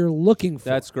what you're looking for.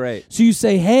 That's great. So you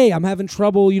say, hey, I'm having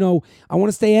trouble, I want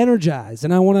to stay energized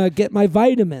and I want to get my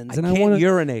vitamins. I can't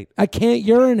urinate. I can't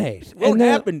urinate. What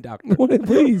happened, doctor?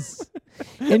 Please.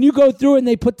 And you go through and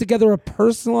they put together a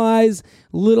personalized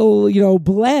little,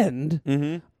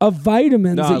 blend of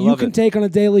vitamins that you can take on a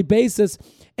daily basis.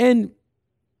 And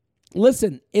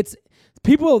listen,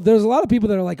 there's a lot of people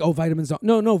that are like, oh, vitamins don't.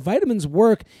 No, vitamins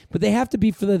work, but they have to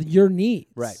be for your needs.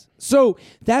 Right. So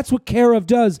that's what Care of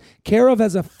does. Care of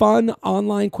has a fun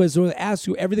online quiz where it asks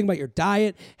you everything about your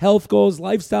diet, health goals,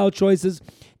 lifestyle choices,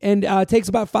 and it takes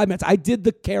about 5 minutes. I did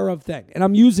the Care of thing, and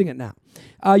I'm using it now.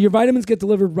 Your vitamins get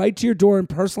delivered right to your door in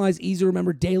personalized, easy to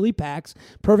remember daily packs,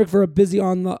 perfect for a busy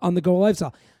on the go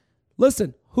lifestyle.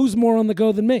 Listen, who's more on the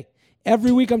go than me?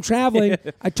 Every week I'm traveling,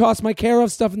 I toss my Care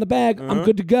of stuff in the bag. I'm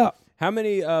good to go. How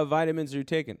many vitamins are you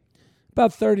taking?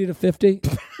 About 30 to 50.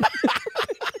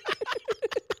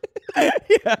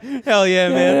 Hell yeah,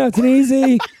 man. Yeah, it's an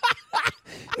easy.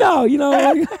 No,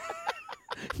 like,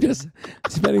 just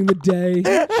spending the day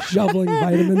shoveling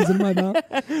vitamins in my mouth.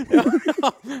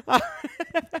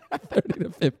 30 to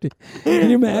 50. Can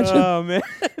you imagine? Oh, man.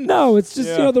 No, it's just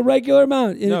the regular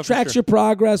amount. And it tracks sure. your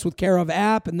progress with Care of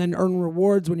app, and then earn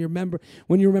rewards when you remember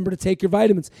to take your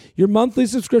vitamins. Your monthly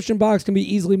subscription box can be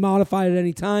easily modified at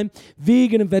any time.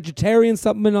 Vegan and vegetarian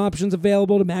supplement options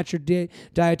available to match your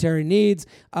dietary needs.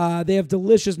 They have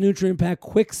delicious nutrient-packed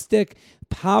quick stick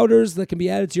powders that can be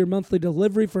added to your monthly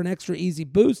delivery for an extra easy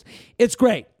boost. It's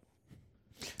great.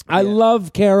 I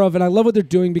love Care of, and I love what they're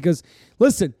doing because,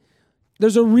 listen,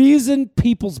 there's a reason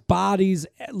people's bodies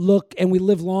look and we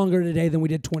live longer today than we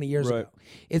did 20 years ago.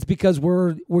 It's because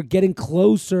we're getting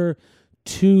closer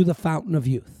to the fountain of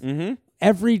youth. Mm-hmm.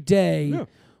 Every day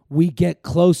we get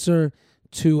closer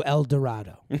to El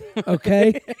Dorado.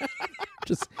 Okay?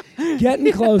 Just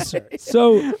getting closer.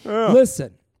 So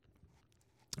listen.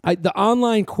 The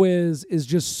online quiz is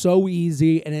just so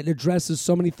easy, and it addresses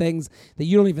so many things that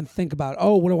you don't even think about.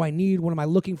 Oh, what do I need? What am I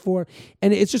looking for?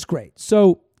 And it's just great.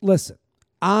 So listen,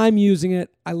 I'm using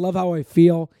it. I love how I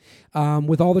feel.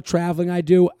 With all the traveling I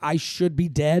do, I should be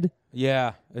dead.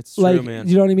 Yeah, it's true, like, man.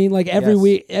 You know what I mean? Like every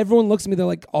week, everyone looks at me. They're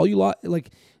like,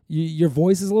 your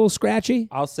voice is a little scratchy.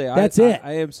 I'll say that's it.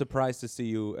 I am surprised to see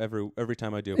you every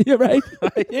time I do. Yeah, right.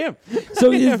 I am.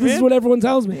 So this is what everyone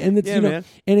tells me, and it's man.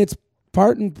 And it's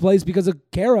part and place because of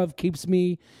Care of keeps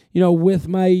me, with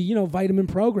my vitamin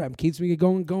program, keeps me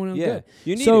going on good.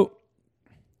 You need so.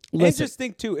 It. And just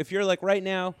think too, if you're like right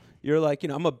now, you're like,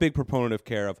 I'm a big proponent of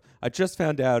Care of. I just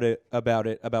found out about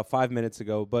it about 5 minutes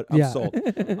ago, but I'm sold.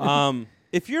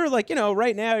 If you're like,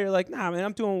 right now you're like, nah, man,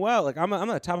 I'm doing well. Like I'm on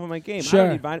the top of my game. Sure. I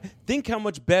don't need vitamin. Think how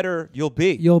much better you'll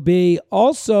be. You'll be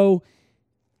also.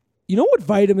 You know what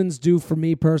vitamins do for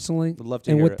me personally? Would love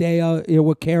to and hear what it. they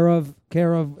what Care of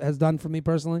has done for me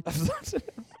personally?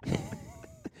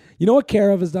 You know what Care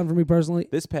of has done for me personally?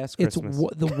 This past Christmas.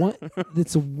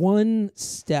 It's one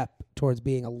step towards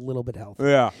being a little bit healthy.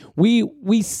 Yeah.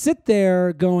 We sit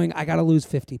there going, I got to lose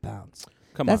 50 pounds.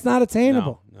 That's not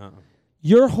attainable. No.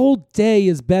 Your whole day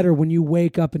is better when you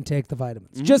wake up and take the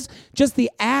vitamins. Mm-hmm. Just the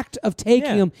act of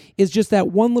taking them is just that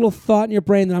one little thought in your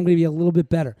brain that I'm going to be a little bit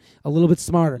better, a little bit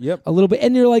smarter, a little bit.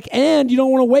 And you're like, and you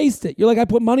don't want to waste it. You're like, I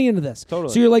put money into this.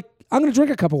 Totally. So you're like, I'm going to drink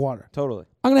a cup of water. Totally.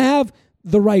 I'm going to have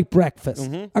the right breakfast.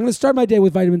 Mm-hmm. I'm going to start my day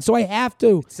with vitamins. So I have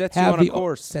to sets have you on a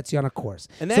course. Sets you on a course.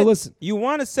 And so listen. You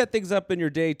want to set things up in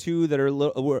your day, too, that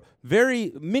are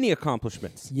very mini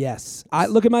accomplishments. Yes. I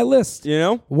look at my list. You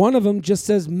know? One of them just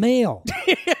says mail.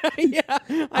 Yeah,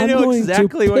 I I'm know going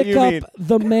exactly to what pick you mean. up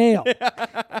the mail.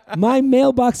 My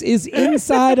mailbox is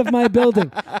inside of my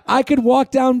building. I could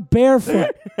walk down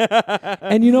barefoot.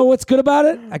 And you know what's good about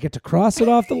it? I get to cross it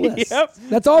off the list. Yep.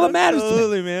 That's all that matters to me.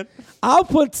 Absolutely, man. I'll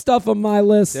put stuff on my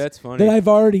list That's funny. that I've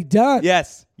already done.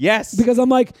 Yes. Yes. Because I'm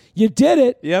like, you did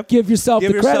it. Yep. Give yourself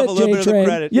Give the yourself credit, a little bit of the J-Train.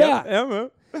 credit. Yeah. Yep.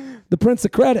 Man. The Prince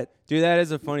of Credit. Dude, that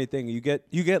is a funny thing. You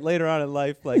get later on in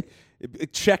life, like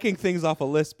checking things off a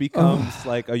list becomes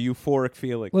like a euphoric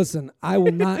feeling. Listen, I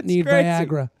will not need crazy.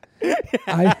 Viagra.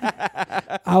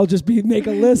 I'll just make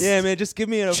a list. Yeah, man. Just give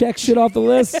me Check shit off the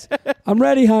list. I'm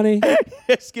ready, honey.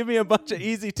 just give me a bunch of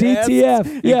easy tasks. DTF.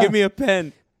 And Yeah. give me a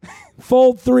pen.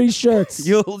 Fold 3 shirts.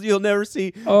 You'll never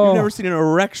see. Oh. You've never seen an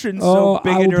erection so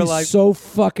big I in will your be life. so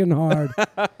fucking hard.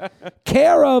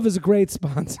 Care of is a great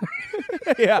sponsor.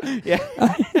 yeah.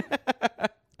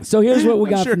 So here's what we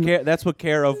I'm got. sure From, that's what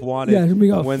Care of wanted. yeah, we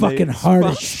go when fucking they hard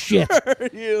as shit.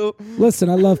 sponsored you. Listen,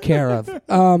 I love Care of.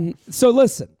 So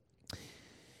listen.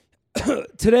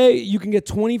 Today, you can get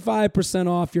 25%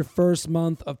 off your first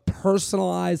month of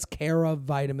personalized Care of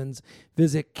vitamins.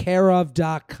 Visit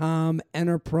careof.com.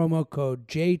 Enter promo code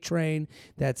JTRAIN.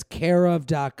 That's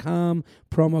careof.com.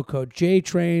 Promo code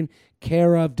JTRAIN.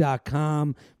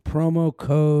 Careof.com. Promo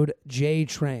code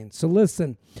JTRAIN. So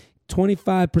listen,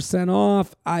 25%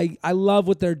 off. I love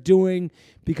what they're doing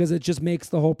because it just makes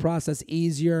the whole process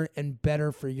easier and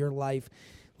better for your life.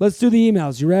 Let's do the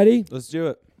emails. You ready? Let's do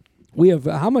it. We have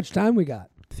how much time we got?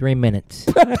 3 minutes.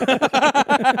 Play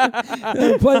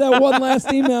that one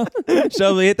last email.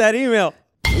 Shelby, hit that email.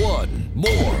 One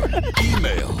more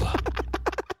email.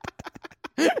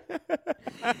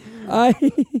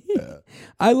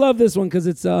 I love this one because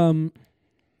it's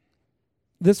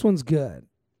this one's good.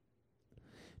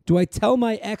 Do I tell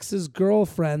my ex's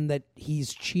girlfriend that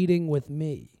he's cheating with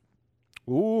me?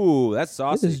 Ooh, that's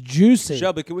saucy. This is juicy.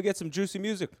 Shelby, can we get some juicy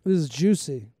music? This is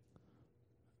juicy.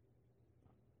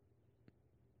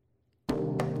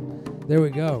 There we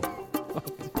go.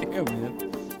 Damn,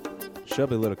 man.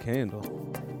 Shelby lit a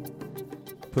candle.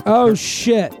 Oh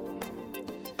shit.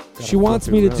 She wants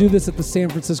me to around. do this at the San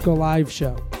Francisco Live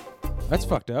show. That's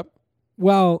fucked up.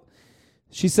 Well,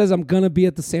 she says I'm going to be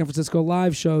at the San Francisco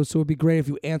Live show, so it would be great if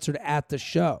you answered at the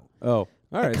show. Oh, all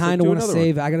right. I kind of want to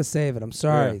save it. I got to save it. I'm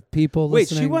sorry. Yeah. People Wait,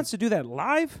 listening. she wants to do that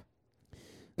live?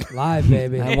 Live,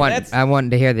 baby. I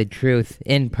want to hear the truth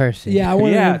in person. Yeah, I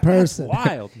want it in person.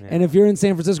 Wild, man. And if you're in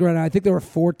San Francisco right now, I think there were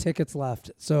 4 tickets left.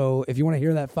 So if you want to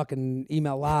hear that fucking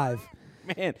email live,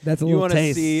 man, that's a you little want to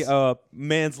taste. see a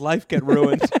man's life get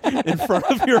ruined in front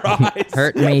of your eyes.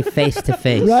 Hurt me face to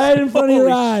face. right in front of your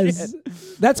Holy eyes.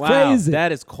 That's Wow, crazy.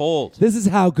 that is cold. This is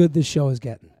how good this show is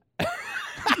getting.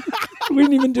 We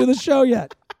didn't even do the show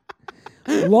yet.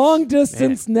 Long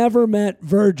distance never met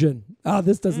virgin. Oh,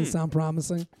 this doesn't sound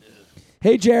promising.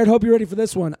 Hey, Jared, hope you're ready for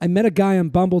this one. I met a guy on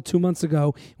Bumble 2 months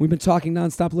ago. We've been talking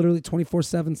nonstop, literally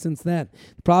 24/7 since then.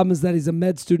 The problem is that he's a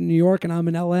med student in New York and I'm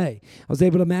in L.A. I was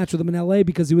able to match with him in L.A.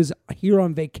 because he was here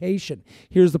on vacation.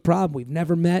 Here's the problem. We've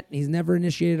never met. He's never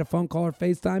initiated a phone call or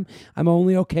FaceTime. I'm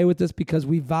only okay with this because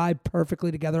we vibe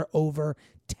perfectly together over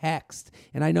text.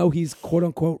 And I know he's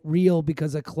quote-unquote real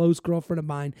because a close girlfriend of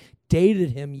mine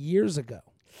dated him years ago.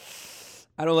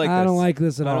 I don't like this. I don't like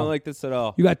this at all. I don't like this at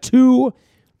all. You got two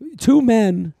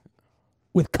men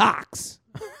with cocks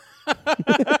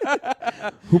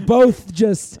who both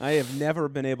just... I have never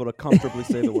been able to comfortably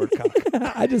say the word cock.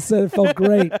 I just said it felt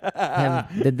great.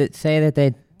 Did it say that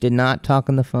they did not talk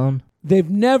on the phone? They've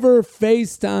never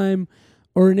FaceTime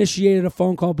or initiated a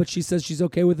phone call, but she says she's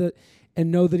okay with it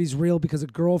and know that he's real because a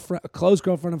close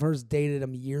girlfriend of hers dated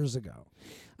him years ago.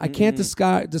 I can't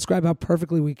describe how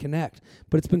perfectly we connect,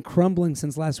 but it's been crumbling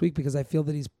since last week because I feel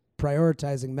that he's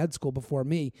prioritizing med school before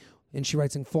me, and she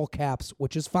writes in full caps,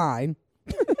 which is fine.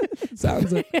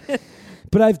 Sounds like...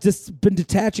 But I've just been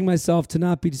detaching myself to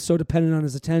not be so dependent on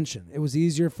his attention. It was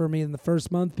easier for me in the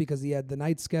first month because he had the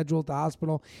night schedule at the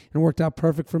hospital and it worked out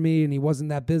perfect for me and he wasn't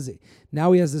that busy.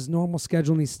 Now he has his normal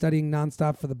schedule and he's studying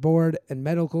nonstop for the board and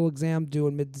medical exam due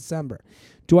in mid-December.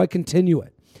 Do I continue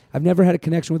it? I've never had a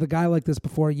connection with a guy like this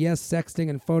before. Yes, sexting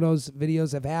and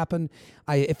videos have happened.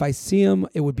 If I see him,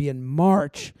 it would be in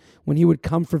March when he would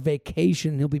come for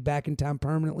vacation. He'll be back in town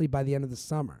permanently by the end of the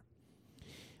summer.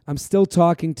 I'm still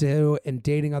talking to and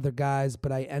dating other guys,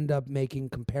 but I end up making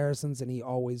comparisons and he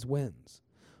always wins.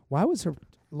 Why was her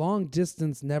long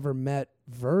distance never met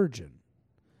virgin?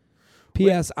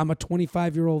 P.S. I'm a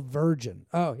 25-year-old virgin.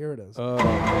 Oh, here it is.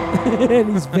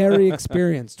 And he's very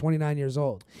experienced, 29 years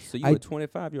old. So you a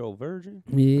 25-year-old virgin?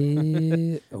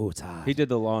 Yeah. Oh, it's hot. He did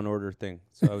the Law and Order thing,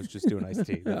 so I was just doing iced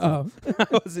tea. Oh.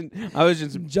 I was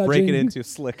just Judging. breaking into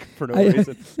Slick for no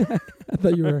reason. I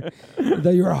thought you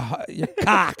were a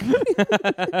cock.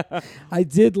 I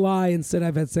did lie and said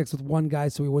I've had sex with one guy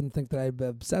so he wouldn't think that I'd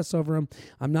obsess over him.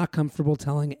 I'm not comfortable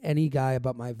telling any guy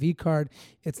about my V card.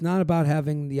 It's not about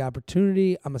having the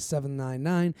opportunity. I'm a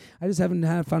 799. I just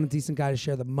haven't found a decent guy to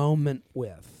share the moment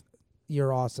with.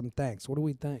 You're awesome. Thanks. What do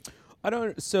we think?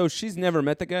 So she's never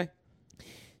met the guy?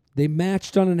 They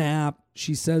matched on an app.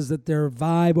 She says that their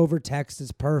vibe over text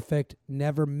is perfect.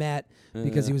 Never met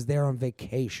because he was there on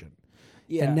vacation.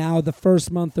 Yeah. And now the first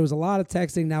month there was a lot of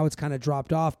texting. Now it's kind of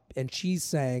dropped off. And she's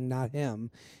saying, not him,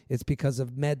 it's because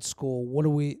of med school. What do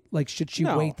we like? Should she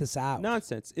wait this out?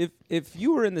 Nonsense. If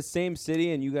you were in the same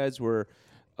city and you guys were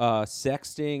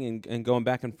sexting and going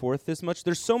back and forth this much,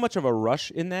 there's so much of a rush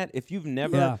in that. If you've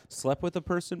never slept with a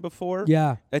person before,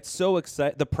 it's so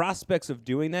exciting. The prospects of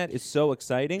doing that is so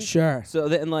exciting. Sure. So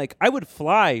then, like, I would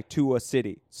fly to a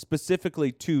city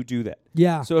specifically to do that.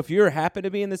 Yeah. So if you happen to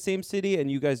be in the same city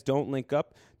and you guys don't link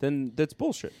up, then that's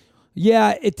bullshit.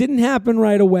 Yeah, it didn't happen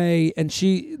right away. And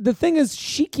the thing is,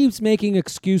 she keeps making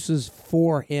excuses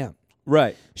for him.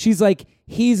 Right. She's like,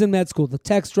 he's in med school. The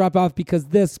text drop off because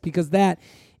this, because that.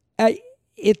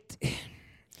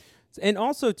 And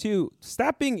also, too,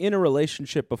 stop being in a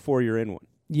relationship before you're in one.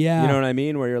 Yeah. You know what I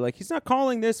mean? Where you're like, he's not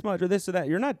calling this much or this or that.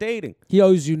 You're not dating. He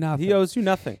owes you nothing. He owes you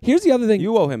nothing. Here's the other thing.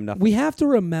 You owe him nothing. We have to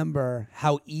remember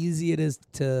how easy it is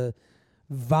to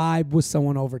vibe with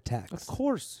someone over text. Of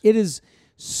course. It is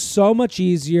so much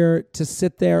easier to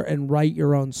sit there and write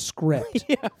your own script.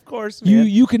 Yeah, of course, man.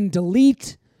 You can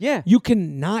delete. Yeah. You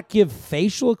can not give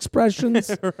facial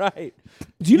expressions. Right.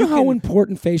 Do you know how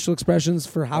important facial expressions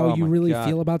for how you really God.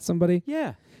 feel about somebody?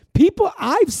 Yeah.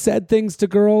 I've said things to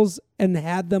girls and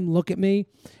had them look at me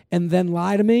and then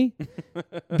lie to me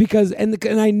because and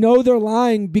I know they're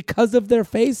lying because of their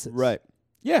faces. Right.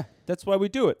 Yeah, that's why we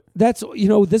do it. That's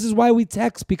this is why we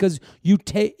text, because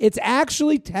it's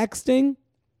actually texting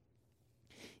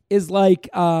is like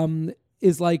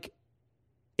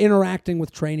interacting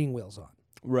with training wheels on.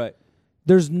 Right.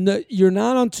 You're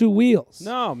not on two wheels.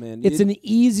 No, man. It's an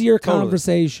easier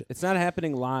conversation. It's not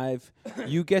happening live.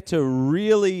 You get to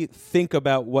really think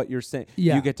about what you're saying.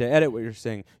 Yeah. You get to edit what you're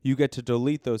saying. You get to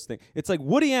delete those things. It's like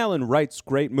Woody Allen writes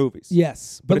great movies.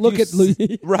 Yes. But if look you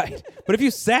at right. But if you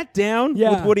sat down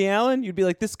with Woody Allen, you'd be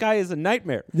like, this guy is a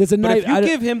nightmare. There's a but if you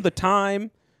give him the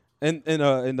time and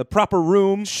in the proper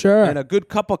room, sure, and a good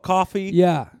cup of coffee,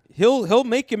 yeah, he'll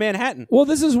make you Manhattan. Well,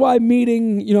 this is why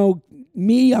meeting,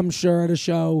 me, I'm sure, at a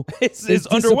show is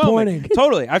underwhelming.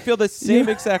 Totally. I feel the same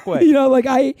exact way.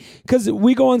 Because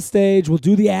we go on stage, we'll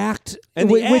do the act,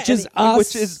 which is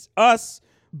us.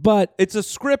 But it's a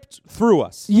script through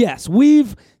us. Yes,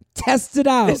 we've tested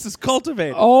out. This is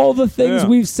cultivated. All the things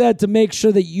we've said to make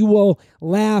sure that you will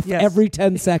laugh every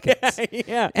 10 seconds.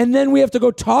 Yeah. And then we have to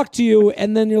go talk to you,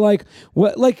 and then you're like,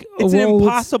 what? Like, it's an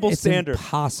impossible standard.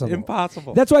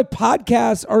 Impossible. That's why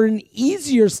podcasts are an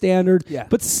easier standard. Yeah.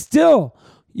 But still,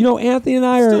 Anthony and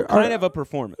I are kind of a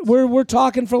performance. We're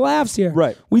talking for laughs here.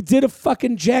 Right. We did a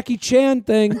fucking Jackie Chan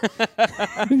thing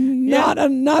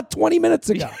not 20 minutes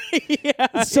ago.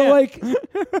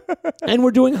 And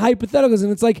we're doing hypotheticals,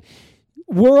 and it's like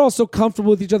we're also comfortable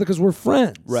with each other because we're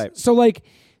friends. Right. So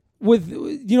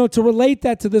to relate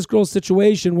that to this girl's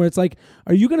situation where it's like,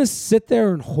 are you going to sit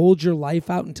there and hold your life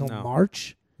out until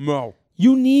March? No.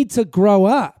 You need to grow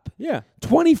up. Yeah.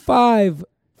 25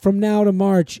 from now to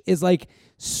March is like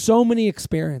so many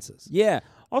experiences. Yeah.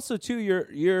 Also, too,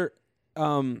 you're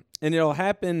and it'll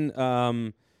happen.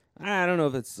 I don't know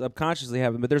if it's subconsciously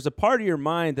happened, but there's a part of your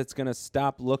mind that's going to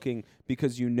stop looking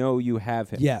because you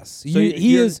have him. Yes, so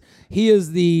he is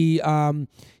the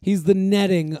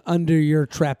netting under your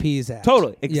trapeze act.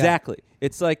 Totally, exactly. Yeah.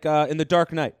 It's like in The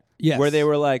Dark Knight, where they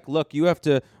were like, "Look, you have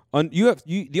to.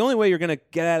 The only way you're going to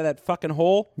get out of that fucking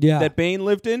hole that Bane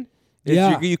lived in."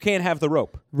 You can't have the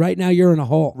rope. Right now you're in a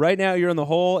hole. Right now you're in the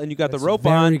hole, and you got the rope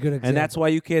on, and that's why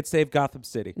you can't save Gotham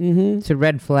City. Mm-hmm. It's a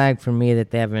red flag for me that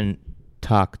they haven't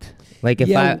talked. Like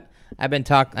if I've been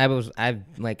talking, I've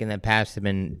like in the past have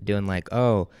been doing like,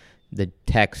 the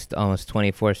text almost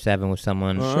 24/7 with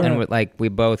someone, and we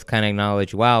both kind of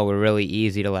acknowledge, wow, we're really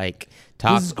easy to like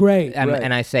talk. This is great,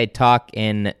 and I say talk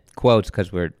in quotes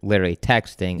because we're literally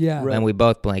texting. Yeah, and we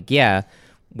both be like, yeah.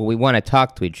 Well, we want to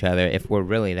talk to each other if we're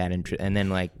really that interested, and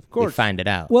then we find it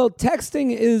out. Well,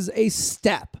 texting is a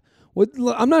step.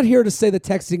 I'm not here to say that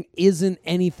texting isn't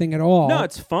anything at all. No,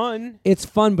 it's fun. It's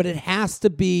fun, but it has to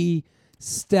be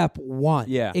step one.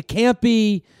 Yeah. It can't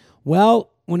be,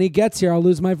 well, when he gets here, I'll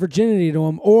lose my virginity to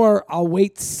him, or I'll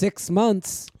wait 6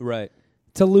 months Right.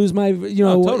 to lose my,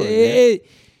 Totally,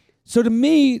 So to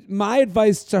me, my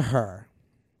advice to her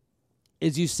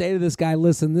is you say to this guy,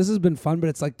 listen, this has been fun, but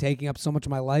it's like taking up so much of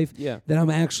my life that I'm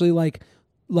actually like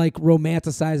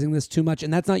romanticizing this too much,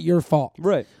 and that's not your fault.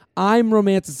 Right. I'm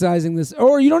romanticizing this,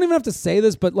 or you don't even have to say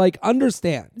this, but like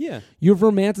understand. Yeah. You've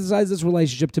romanticized this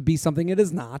relationship to be something it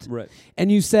is not. Right.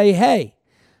 And you say, hey,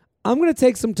 I'm going to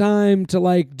take some time to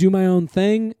like do my own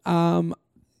thing. I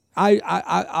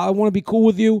want to be cool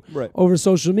with you over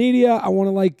social media. I want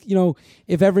to like,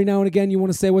 if every now and again you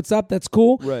want to say what's up, that's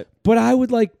cool. Right. But I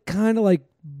would like kind of like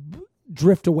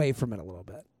drift away from it a little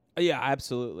bit. Yeah,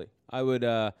 absolutely. I would,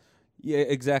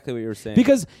 exactly what you were saying.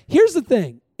 Because here's the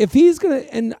thing. If he's going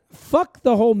to, and fuck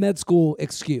the whole med school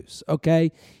excuse,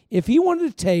 okay? If he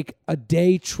wanted to take a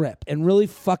day trip and really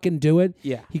fucking do it,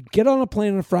 he'd get on a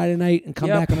plane on a Friday night and come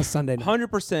back on a Sunday night.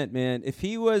 100%, man. If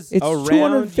he was it's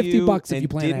around $250 you if you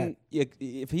plan ahead.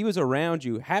 If he was around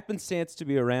you, happenstance to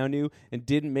be around you, and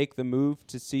didn't make the move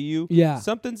to see you,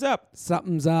 something's up.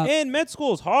 Something's up. And med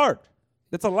school is hard.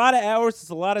 That's a lot of hours. It's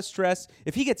a lot of stress.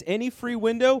 If he gets any free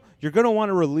window, you're going to want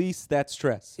to release that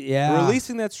stress. Yeah.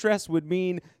 Releasing that stress would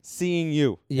mean seeing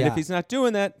you. Yeah. And if he's not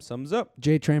doing that, sums up.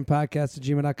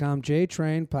 JTrainPodcast@gmail.com.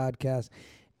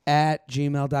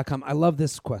 JTrainPodcast@gmail.com. I love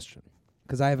this question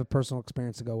because I have a personal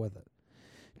experience to go with it.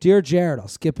 Dear Jared, I'll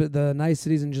skip the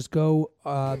niceties and just go.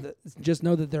 Just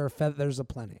know that there are feathers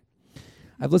aplenty.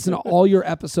 I've listened to all your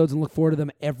episodes and look forward to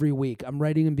them every week. I'm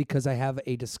writing them because I have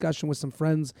a discussion with some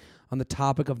friends on the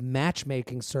topic of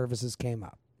matchmaking services came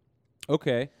up.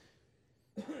 Okay.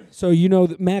 So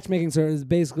the matchmaking service is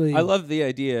basically... I love the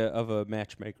idea of a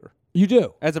matchmaker. You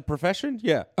do? As a profession?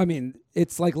 Yeah. I mean,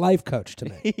 it's like life coach to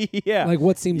me. Yeah. Like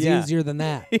what seems easier than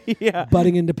that? Yeah.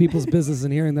 Butting into people's business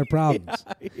and hearing their problems.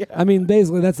 Yeah. I mean,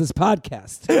 basically, that's this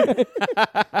podcast.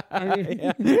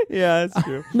 Yeah, that's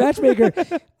true. Matchmaker,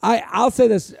 I'll say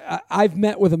this. I've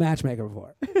met with a matchmaker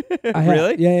before.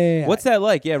 Really? Yeah. What's that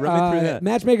like? Yeah, run me through that.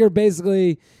 Matchmaker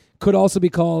basically could also be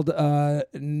called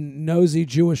nosy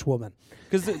Jewish woman.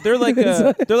 Because they're like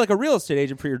a real estate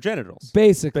agent for your genitals.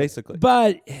 Basically.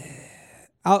 But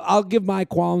I'll give my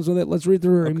qualms with it. Let's read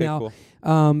through her email.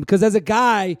 Cool. Because as a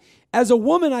guy, as a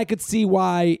woman, I could see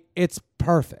why it's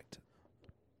perfect.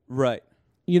 Right.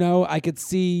 I could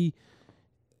see.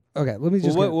 Okay, let me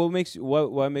just. What makes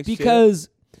because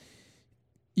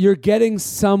you're getting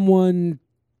someone.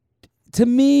 To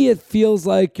me, it feels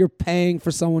like you're paying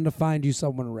for someone to find you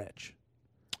someone rich.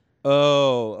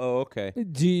 Oh, okay.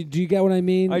 Do you get what I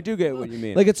mean? I do get what you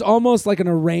mean. Like it's almost like an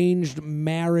arranged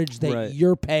marriage that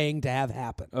you're paying to have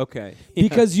happen. Okay.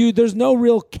 Because there's no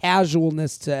real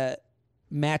casualness to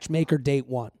matchmaker date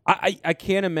one. I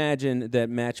can't imagine that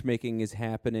matchmaking is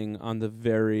happening on the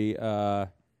very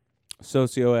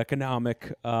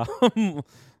socioeconomic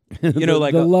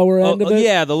like the lower end of it?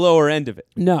 Yeah, the lower end of it.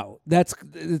 No,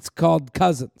 it's called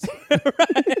cousins.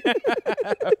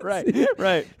 Right.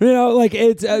 Like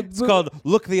it's called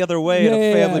look the other way at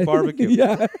a family barbecue.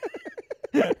 Yeah.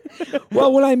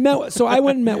 Well, when I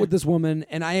went and met with this woman,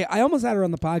 and I almost had her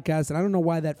on the podcast, and I don't know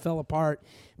why that fell apart,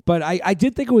 but I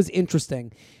did think it was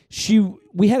interesting.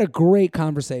 We had a great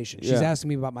conversation. She's asking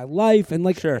me about my life, and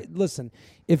listen,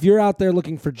 if you're out there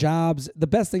looking for jobs, the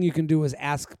best thing you can do is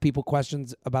ask people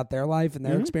questions about their life and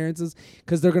their experiences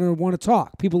because they're going to want to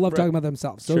talk. People love talking about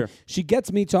themselves. So she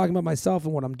gets me talking about myself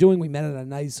and what I'm doing. We met at a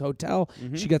nice hotel.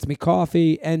 She gets me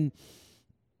coffee, and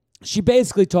she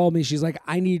basically told me, she's like,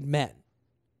 I need men.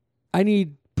 I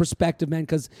need prospective men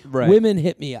because women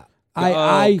hit me up.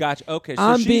 I gotcha. Okay, so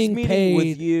I'm she's being meeting paid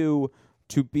with you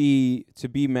to be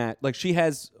like she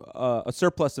has a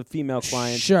surplus of female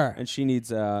clients. Sure. And she needs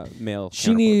male.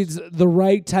 She needs the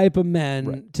right type of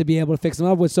men to be able to fix them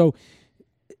up with. So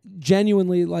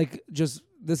genuinely, like, just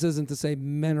this isn't to say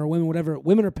men or women, whatever.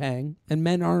 Women are paying, and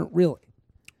men aren't really.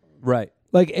 Right.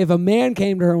 Like, if a man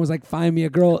came to her and was like, find me a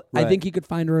girl, I think he could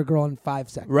find her a girl in 5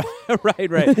 seconds.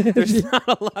 Right. There's not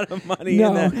a lot of money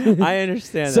in that. I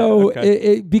understand so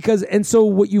that. So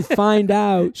what you find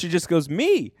out... She just goes,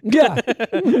 me. Yeah.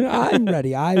 I'm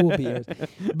ready. I will be yours.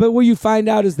 But what you find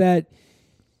out is that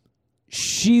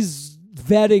she's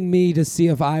vetting me to see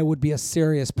if I would be a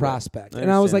serious prospect.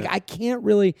 And I was like, I can't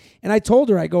really... And I told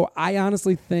her, I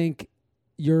honestly think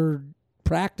your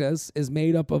practice is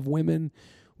made up of women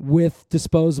with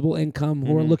disposable income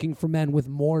who are looking for men with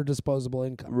more disposable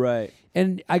income. Right.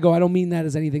 And I don't mean that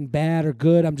as anything bad or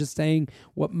good. I'm just saying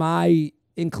what my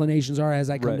inclinations are as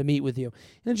I come Right. to meet with you.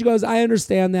 And she goes, I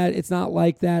understand that. It's not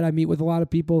like that. I meet with a lot of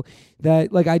people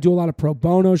that, like, I do a lot of pro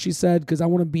bono, she said, because I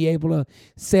want to be able to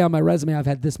say on my resume I've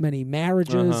had this many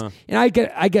marriages. Uh-huh. And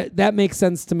I get that makes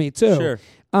sense to me too. Sure.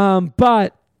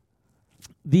 But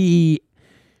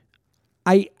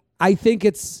I think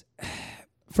it's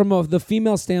from the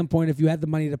female standpoint, if you had the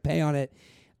money to pay on it,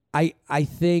 I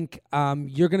think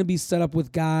you're going to be set up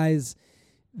with guys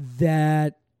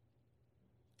that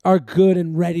are good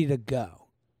and ready to go,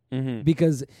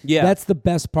 because that's the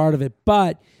best part of it.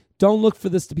 But don't look for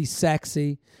this to be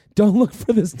sexy. Don't look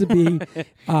for this to be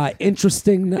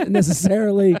interesting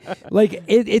necessarily. Like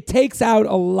it takes out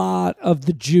a lot of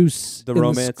the juice, The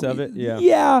romance of it. Yeah.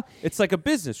 Yeah. It's like a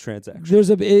business transaction. There's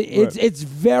it's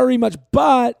very much,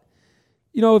 but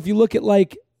if you look at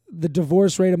like the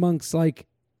divorce rate amongst like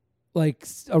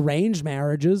arranged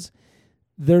marriages,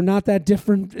 they're not that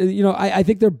different. I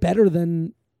think they're better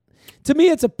than. To me,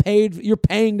 it's you're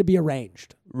paying to be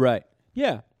arranged. Right.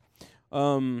 Yeah.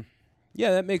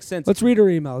 Yeah, that makes sense. Let's read her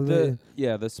email.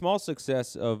 The small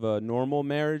success of a normal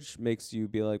marriage makes you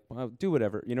be like, well, do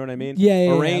whatever. You know what I mean?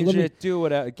 Yeah. Arrange it, do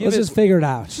whatever. Let's just figure it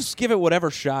out. Just give it whatever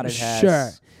shot it has.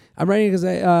 Sure. I'm writing because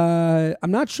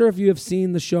I'm not sure if you have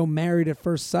seen the show Married at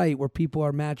First Sight, where people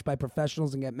are matched by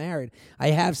professionals and get married.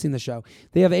 I have seen the show.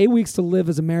 They have 8 weeks to live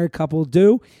as a married couple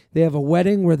do. They have a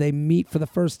wedding where they meet for the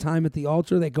first time at the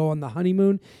altar. They go on the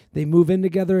honeymoon. They move in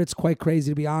together. It's quite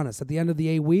crazy, to be honest. At the end of the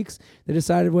 8 weeks, they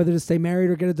decided whether to stay married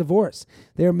or get a divorce.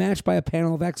 They are matched by a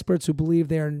panel of experts who believe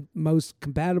they are most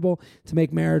compatible to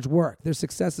make marriage work. Their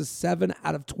success is 7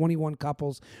 out of 21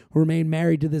 couples who remain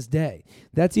married to this day.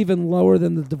 That's even lower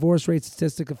than the divorce rate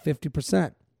statistic of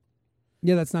 50%.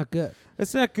 Yeah, that's not good.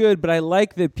 That's not good, but I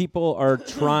like that people are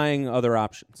trying other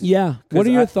options. Yeah. What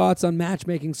are your thoughts on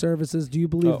matchmaking services? Do you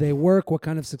believe they work? What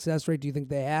kind of success rate do you think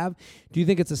they have? Do you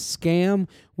think it's a scam?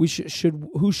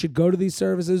 Who should go to these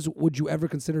services? Would you ever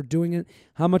consider doing it?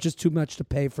 How much is too much to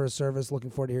pay for a service?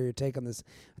 Looking forward to hear your take on this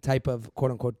type of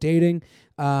quote-unquote dating.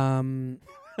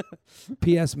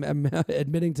 P.S.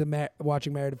 Admitting to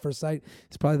watching Married at First Sight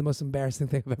is probably the most embarrassing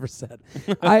thing I've ever said.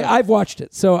 I've watched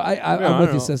it, so I'm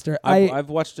with you, sister. I've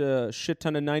watched a shit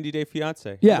ton of 90 Day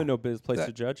Fiancé. Yeah. I'm in no place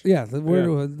to judge. Yeah,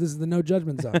 this is the no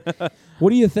judgment zone. What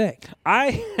do you think?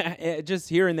 I just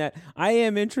hearing that, I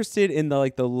am interested in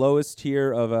the lowest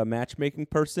tier of a matchmaking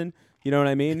person. You know what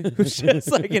I mean? Who's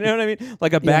just like, you know what I mean?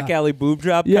 Like a back alley boob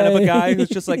job kind of a guy who's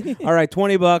just like, all right,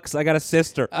 $20. I got a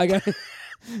sister.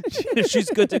 She's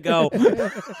good to go.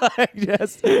 The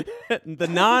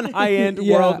non-high-end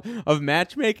world of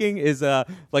matchmaking is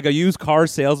like a used car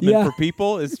salesman for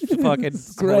people is fucking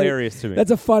hilarious to me. That's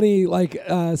a funny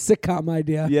sitcom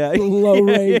idea. Yeah, low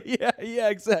rate. Yeah,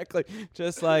 exactly.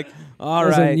 Just like, all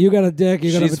Listen, right, you got a dick.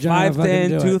 You got a vagina. 5'10",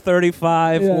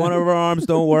 235. One of her arms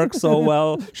don't work so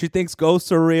well. She thinks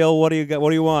ghosts are real. What do you got?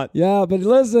 What do you want? Yeah, but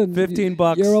listen,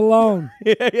 $15. You're alone.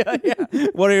 Yeah.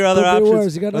 What are your other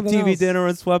options? You got a TV else.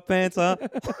 dinner and sweatpants, huh?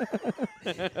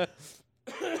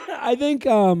 I think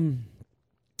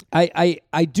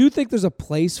I do think there's a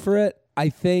place for it. I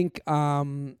think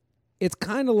it's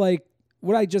kind of like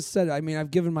what I just said. I mean,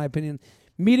 I've given my opinion.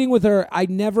 Meeting with her, I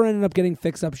never ended up getting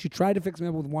fixed up. She tried to fix me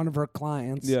up with one of her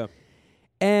clients. Yeah.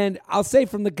 And I'll say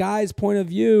from the guy's point of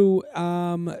view,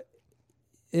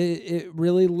 it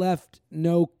really left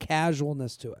no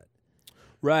casualness to it.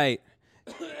 Right.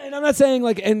 And I'm not saying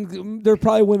and there are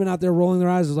probably women out there rolling their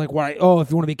eyes like, why? Oh, if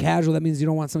you want to be casual, that means you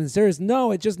don't want something serious.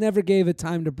 No, it just never gave it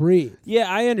time to breathe. Yeah,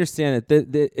 I understand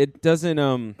it. It doesn't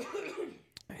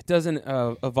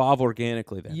evolve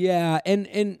organically then. Yeah,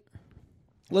 and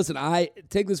listen, I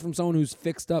take this from someone who's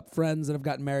fixed up friends that have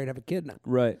gotten married, have a kid now.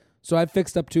 Right. So I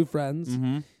fixed up 2 friends.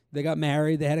 Mm-hmm. They got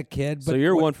married. They had a kid. But so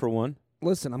you're 1 for 1.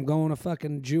 Listen, I'm going to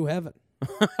fucking Jew heaven.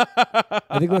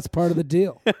 I think that's part of the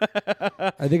deal.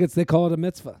 I think they call it a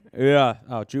mitzvah. Yeah.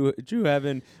 Oh, Jew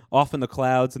heaven, off in the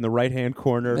clouds in the right-hand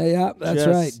corner. Yeah, that's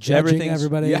right. Judging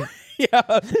everybody. Yeah.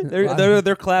 Yeah,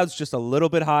 their cloud's just a little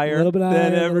bit higher,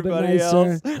 than everybody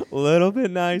else. A little bit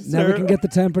nicer. Never can get the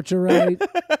temperature right.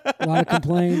 A lot of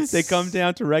complaints. They come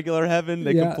down to regular heaven.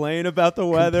 They complain about the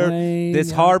weather.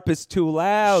 This harp is too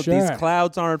loud. Sure. These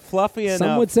clouds aren't fluffy enough.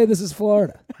 Some would say this is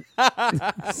Florida.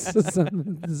 this is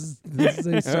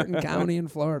a certain county in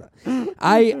Florida.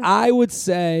 I would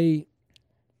say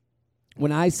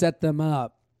when I set them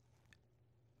up,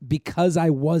 because I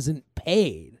wasn't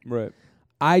paid, right.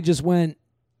 I just went,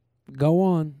 go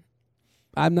on.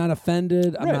 I'm not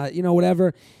offended. I'm not,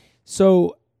 whatever.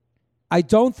 So I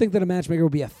don't think that a matchmaker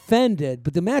would be offended,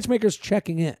 but the matchmaker's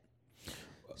checking in.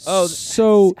 Oh,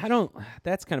 so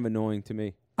that's kind of annoying to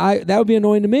me. that would be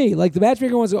annoying to me. Like the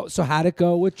matchmaker wants to go, so how'd it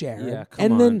go with Jared? Yeah,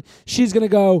 and then she's going to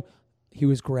go, he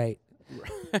was great.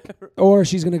 Or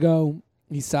she's going to go,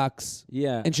 he sucks.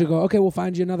 Yeah. And she'll go, okay, we'll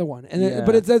find you another one. And then,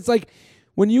 but it's like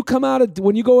when you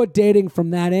go at dating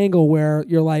from that angle where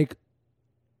you're like,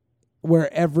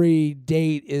 where every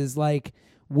date is like,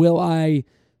 will I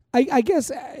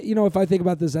guess, if I think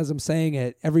about this as I'm saying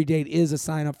it, every date is a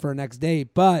sign up for a next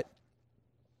date. But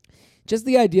just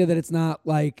the idea that it's not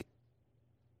like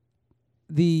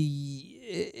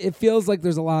it feels like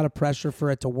there's a lot of pressure for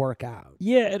it to work out.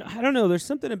 Yeah, and I don't know. There's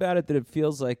something about it that it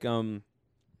feels like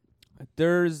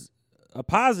there's a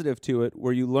positive to it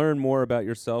where you learn more about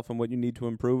yourself and what you need to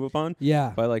improve upon.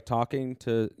 Yeah. By like talking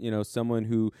to, someone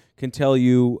who can tell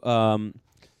you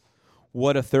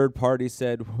what a third party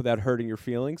said without hurting your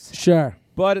feelings. Sure.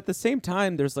 But at the same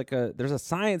time, there's a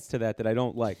science to that I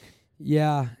don't like.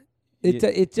 Yeah.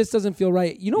 It just doesn't feel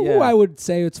right. You know who I would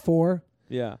say it's for?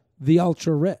 Yeah. The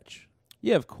ultra rich.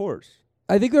 Yeah, of course.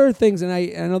 I think there are things, and I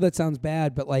know that sounds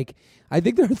bad, but like I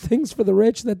think there are things for the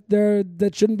rich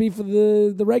that shouldn't be for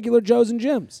the regular Joes and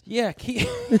Jims. Yeah, I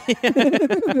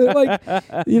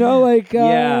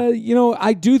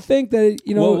do think that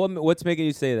Well, what's making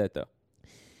you say that though?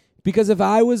 Because if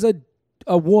I was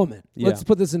a woman, let's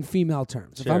put this in female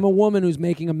terms. Sure. If I'm a woman who's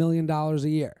making $1 million a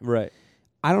year, right?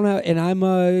 I don't have, and I'm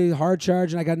a hard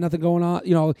charge, and I got nothing going on.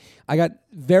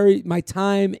 My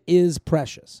time is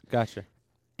precious. Gotcha.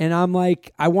 And I'm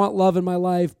like, I want love in my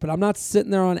life, but I'm not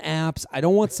sitting there on apps. I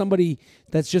don't want somebody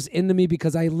that's just into me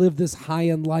because I live this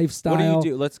high-end lifestyle. What do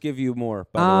you do? Let's give you more,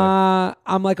 by the way.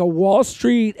 I'm like a Wall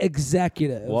Street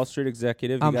executive. Wall Street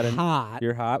executive. I'm hot.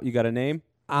 You're hot. You got a name?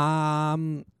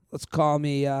 Let's call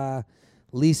me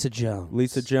Lisa Jones.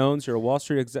 Lisa Jones. You're a Wall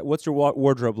Street executive. What's your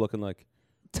wardrobe looking like?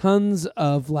 Tons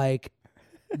of like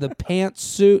the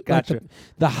pantsuit, gotcha. Like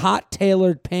the hot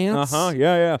tailored pants.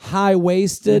 Yeah. High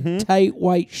waisted, tight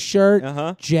white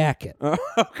shirt, jacket.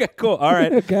 Okay, cool. All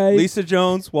right. Okay. Lisa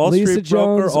Jones, Wall Street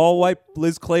broker, all white,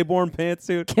 Liz Claiborne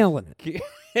pantsuit. Killing it.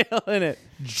 Killing it.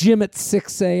 Gym at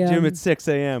 6 a.m. Gym at 6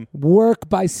 a.m. Work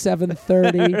by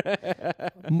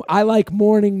 7:30. I like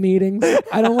morning meetings.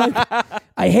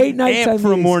 I hate nighttime for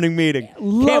a meetings. morning meeting.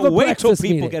 Love Can't a wait till breakfast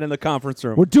people meeting. get in the conference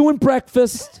room. We're doing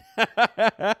breakfast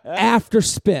after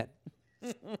spin.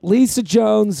 Lisa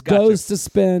Jones goes to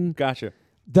spin. Gotcha.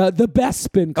 The best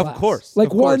spin class. Of course. Like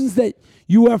of course. ones that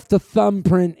you have to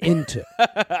thumbprint into.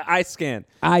 I scan.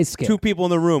 2 people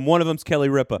in the room. One of them's Kelly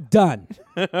Ripa. Done.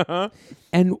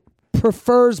 And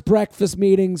prefers breakfast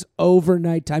meetings over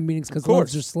nighttime meetings because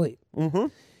loves her sleep. Mm-hmm.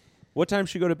 What time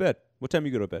she go to bed? What time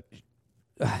you go to bed?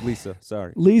 Lisa,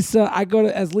 sorry. Lisa,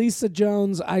 as Lisa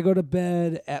Jones, I go to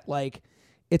bed at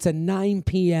it's a 9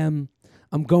 p.m.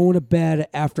 I'm going to bed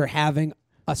after having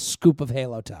a scoop of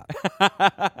Halo Top.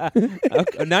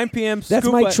 Okay, 9 p.m. That's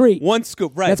scoop, my treat. One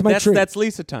scoop, right. That's my treat. That's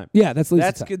Lisa time. Yeah, that's Lisa time.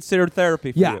 That's considered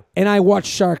therapy for you. And I watch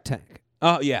Shark Tank.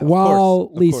 Oh, yeah. While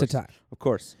of Lisa course. time. Of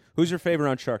course. Who's your favorite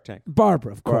on Shark Tank?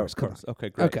 Barbara, of course. Of course. Okay,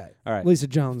 great. Okay. All right. Lisa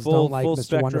Jones Full don't like Mr.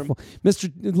 spectrum. Wonderful.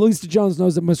 Lisa Jones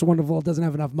knows that Mr. Wonderful doesn't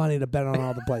have enough money to bet on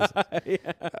all the places.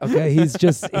 Okay, he's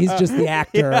just the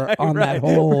actor on that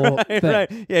whole thing.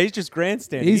 Right. Yeah, he's just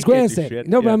grandstanding. He's He can't do grandstanding. shit.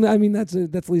 No, Yeah. but I mean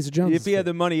that's Lisa Jones. If he had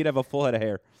the money, he'd have a full head of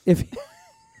hair.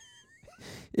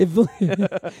 If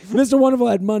Mr. Wonderful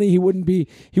had money, he wouldn't be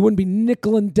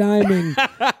nickel and diming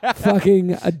fucking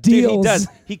deals. Dude, he does.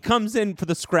 He comes in for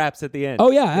the scraps at the end.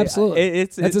 Oh yeah, absolutely.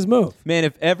 That's his move. Man,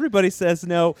 if everybody says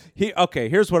no,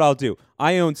 here's what I'll do.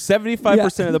 I own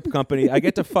 75% of the company. I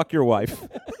get to fuck your wife.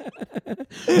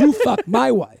 You fuck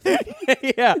my wife.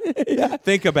 yeah.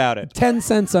 Think about it. 10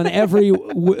 cents on every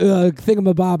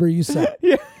thingamabobber you say.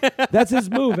 Yeah. That's his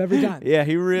move every time. Yeah,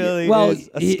 he really is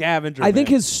a scavenger. I think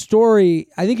his story,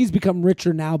 he's become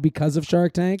richer now because of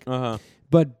Shark Tank. Uh-huh.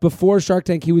 But before Shark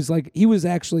Tank, he was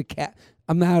actually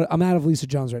I'm out of Lisa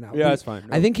Jones right now. Yeah, that's fine.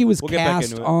 I think he was We'll get back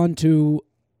cast into it. onto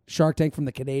Shark Tank from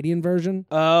the Canadian version.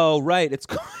 Oh, right. It's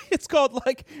called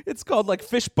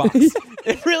Fish Box.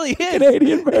 It really is.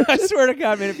 Canadian version. I swear to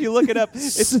God, man, if you look it up,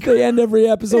 They end every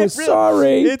episode.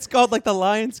 Sorry. It's called like the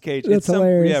Lion's Cage. That's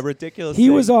hilarious. Yeah, ridiculous. He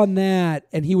thing. was on that,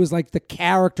 and he was like the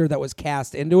character that was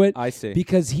cast into it. I see.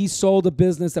 Because he sold a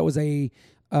business that was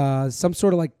some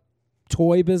sort of like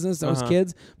toy business that was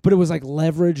kids, but it was like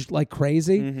leveraged like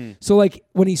crazy. Mm-hmm. So like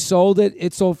when he sold it,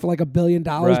 it sold for like $1 billion,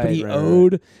 but he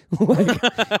owed like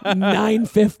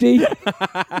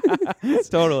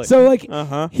 $950. Totally. So like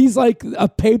he's like a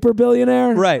paper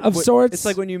billionaire, right, of sorts. It's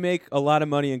like when you make a lot of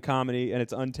money in comedy and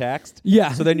it's untaxed.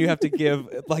 Yeah. So then you have to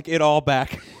give like it all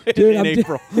back Dude, in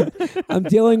April. I'm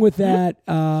dealing with that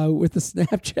with the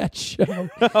Snapchat show.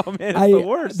 Oh man, it's the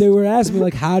worst. They were asking me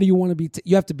like, how do you want to be?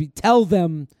 You have to tell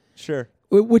them. Sure.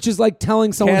 Which is like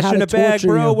telling someone Cash how in to a bag, torture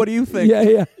bro. you. What do you think?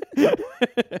 Yeah.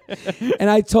 And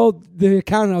I told the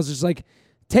accountant, I was just like,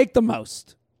 take the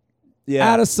most.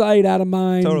 Yeah. Out of sight, out of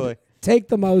mind. Totally. Take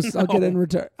the most. I'll get it in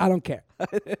return. I don't care.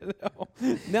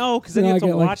 No, because then you have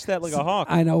to watch that like a hawk.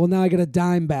 I know. Well, now I get a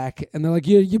dime back, and they're like,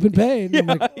 "You've been paid."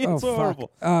 And I'm like, "Oh, it's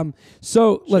horrible. fuck."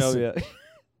 So listen,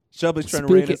 Shelby's trying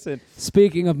to rein us in.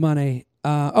 Speaking of money,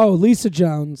 Lisa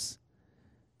Jones.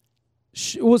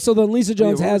 So then Lisa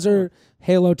Jones has her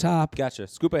Halo top. Gotcha.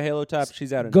 Scoop a Halo top.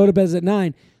 She's out. Go to bed at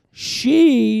 9.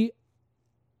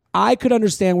 I could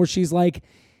understand where she's like,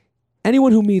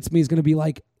 anyone who meets me is going to be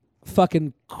like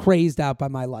fucking crazed out by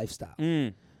my lifestyle.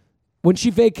 When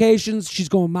she vacations, she's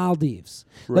going Maldives.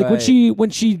 Right. Like when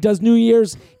she does New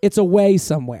Year's, it's away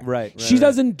somewhere. Right. She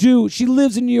doesn't do. She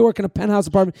lives in New York in a penthouse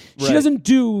apartment. She doesn't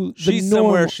do. She's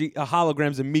normal. somewhere. A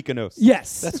holograms in Mykonos.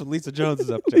 Yes, that's what Lisa Jones is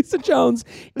up to. Lisa Jones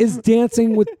is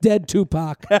dancing with dead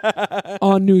Tupac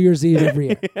on New Year's Eve every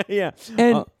year. Yeah,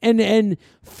 and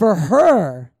for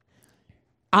her,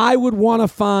 I would want to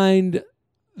find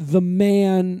the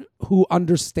man who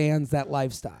understands that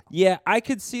lifestyle. Yeah, I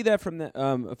could see that from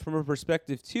a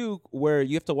perspective too, where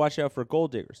you have to watch out for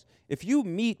gold diggers. If you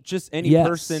meet just any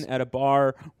person at a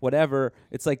bar, whatever,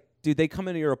 it's like, dude, they come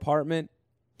into your apartment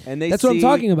and that's what I'm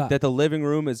talking about. That the living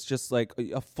room is just like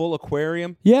a full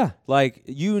aquarium. Yeah, like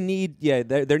you need. Yeah,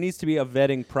 there needs to be a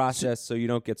vetting process so you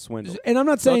don't get swindled. And I'm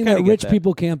not saying that rich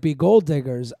people can't be gold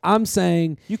diggers. I'm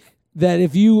saying that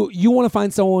if you want to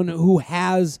find someone who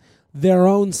has their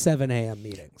own 7 a.m.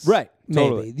 meetings. Right. Maybe.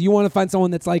 Totally. You want to find someone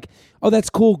that's like, oh, that's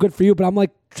cool, good for you, but I'm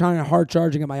like trying to hard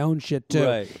charging at my own shit too.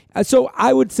 Right. So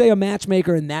I would say a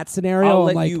matchmaker in that scenario.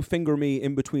 I'll let you finger me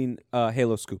in between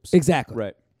Halo scoops. Exactly.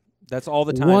 Right. That's all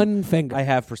the time. One finger. I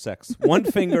have for sex. One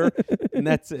finger, and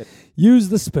that's it. Use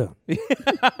the spoon.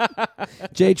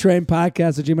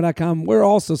 JTrainPodcast@gmail.com. We're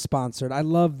also sponsored. I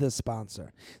love this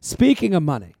sponsor. Speaking of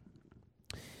money,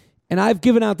 and I've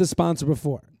given out this sponsor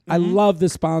before. I love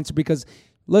this sponsor because,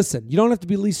 listen, you don't have to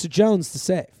be Lisa Jones to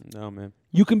save. No, man.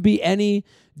 You can be any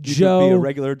Joe. You could be a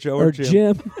regular Joe or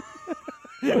Jim.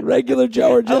 Regular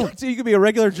Joe or Jim. So you could be a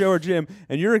regular Joe or Jim,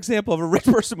 and your example of a rich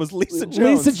person was Lisa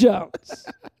Jones. Lisa Jones.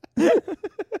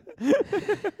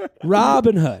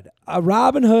 Robinhood.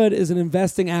 Robinhood is an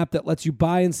investing app that lets you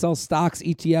buy and sell stocks,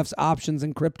 ETFs, options,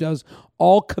 and cryptos,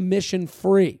 all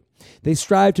commission-free. They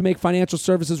strive to make financial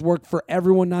services work for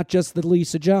everyone, not just the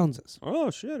Lisa Joneses. Oh,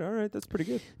 shit. All right. That's pretty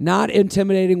good. Not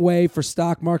intimidating way for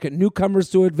stock market newcomers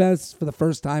to invest for the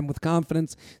first time with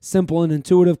confidence. Simple and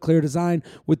intuitive, clear design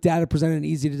with data presented in an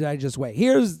easy to digest way.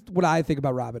 Here's what I think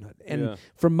about Robinhood. And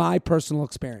from my personal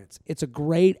experience, it's a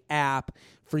great app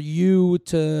for you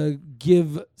to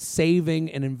give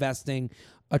saving and investing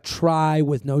a try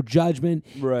with no judgment.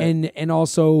 Right. And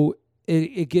also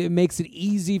it makes it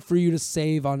easy for you to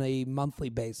save on a monthly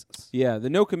basis. Yeah, the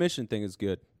no commission thing is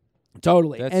good.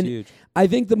 Totally. That's huge. I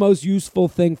think the most useful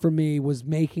thing for me was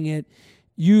making it,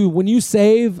 when you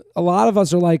save, a lot of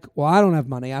us are like, well, I don't have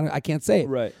money. I can't save.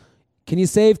 Right. Can you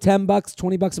save $10,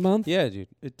 $20 a month? Yeah, dude.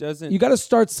 It doesn't. You got to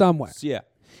start somewhere. Yeah.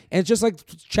 And it's just like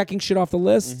checking shit off the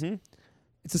list. Mm-hmm.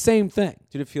 It's the same thing.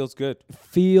 Dude, it feels good.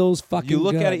 Feels fucking good. You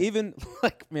look at it, even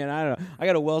like, man, I don't know. I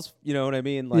got a Wells, you know what I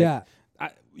mean? Like, yeah.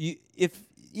 If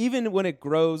even when it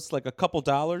grows like a couple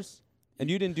dollars and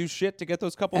you didn't do shit to get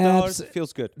those couple dollars, it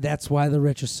feels good. That's why the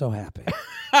rich are so happy.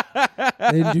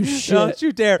 They didn't do shit. Don't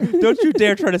you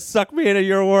dare try to suck me into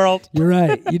your world. You're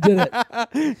right. You did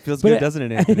it. Feels good, doesn't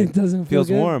it, Anthony? It doesn't feel feels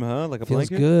good. Warm, huh? Like a feels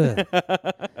blanket. Good.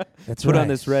 That's Put right. on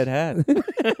this red hat.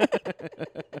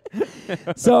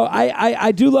 So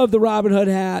I do love the Robinhood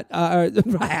hat.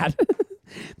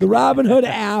 The Robinhood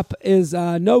app is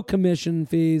no commission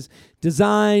fees.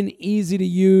 Design, easy to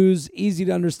use, easy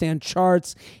to understand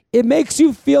charts. It makes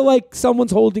you feel like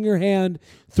someone's holding your hand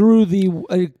through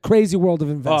the crazy world of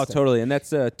investing. Oh, totally. And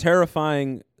that's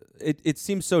terrifying. It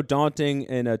seems so daunting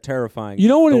and terrifying. You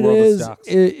know what it is? Stocks.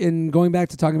 In going back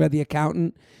to talking about the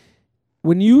accountant,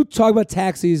 when you talk about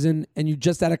tax season and you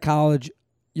just out of college,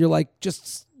 you're like,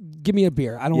 just give me a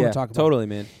beer. I don't want to talk about it. Totally,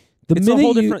 man. It's a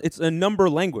whole different. It's a number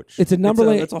language. It's a number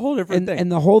language. It's a whole different thing. And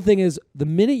the whole thing is, the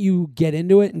minute you get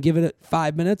into it and give it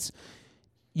 5 minutes,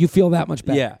 you feel that much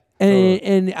better. Yeah.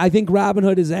 And I think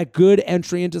Robinhood is that good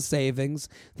entry into savings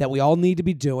that we all need to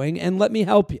be doing. And let me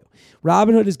help you.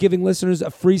 Robinhood is giving listeners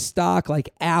a free stock like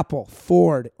Apple,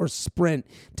 Ford, or Sprint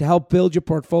to help build your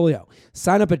portfolio.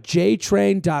 Sign up at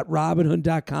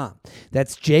jtrain.robinhood.com.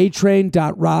 That's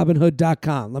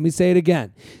jtrain.robinhood.com. Let me say it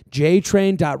again.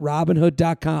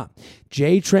 jtrain.robinhood.com.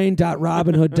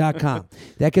 jtrain.robinhood.com.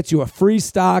 That gets you a free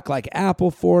stock like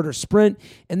Apple, Ford, or Sprint.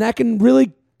 And that can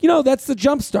really, that's the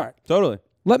jump start. Totally.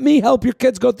 Let me help your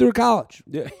kids go through college.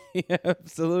 Yeah,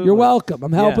 absolutely. You're welcome.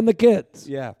 I'm helping the kids.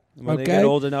 Yeah. When they get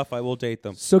old enough, I will date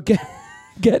them. So get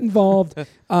involved.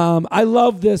 I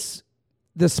love this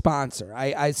sponsor.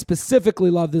 I specifically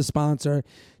love this sponsor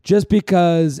just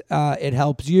because it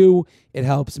helps you, it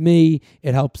helps me,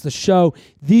 it helps the show.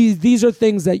 These are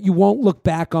things that you won't look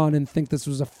back on and think this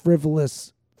was a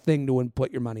frivolous thing to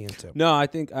put your money into. No, I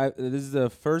think this is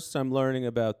the first I'm learning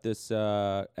about this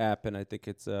app, and I think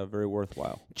it's very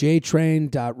worthwhile.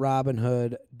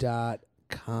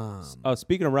 jtrain.robinhood.com. Oh,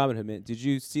 speaking of Robinhood, man, did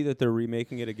you see that they're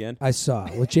remaking it again? I saw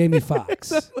it with Jamie Foxx.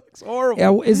 That looks horrible.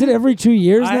 Yeah, is it every 2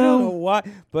 years now? I don't know why,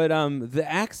 but the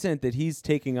accent that he's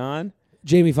taking on,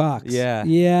 Jamie Foxx. yeah,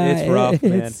 it's rough,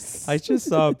 man. I just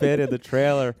saw a bit in the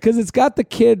trailer because it's got the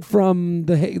kid from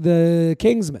the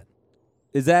Kingsman.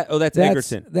 Is that? Oh, that's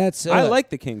Egerton. That's. I like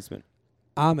the Kingsman.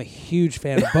 I'm a huge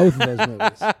fan of both of those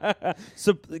movies.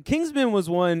 So Kingsman was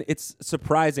one. It's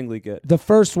surprisingly good. The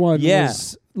first one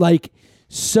was like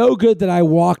so good that I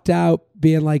walked out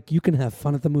being like, "You can have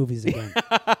fun at the movies again.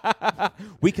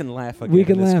 We can laugh again. We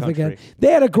can laugh again."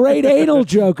 They had a great anal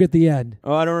joke at the end.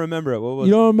 Oh, I don't remember it. What was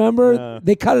you don't it? remember?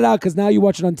 They cut it out because now you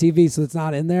watch it on TV, so it's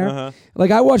not in there. Uh-huh.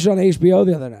 Like I watched it on HBO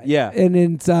the other night. Yeah, and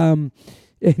it's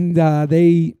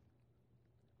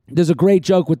there's a great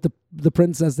joke with the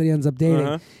princess that he ends up dating,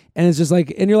 and it's just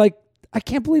like, and you're like, I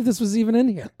can't believe this was even in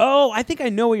here. Oh, I think I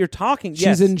know what you're talking.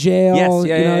 She's in jail. Yes,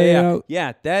 yeah.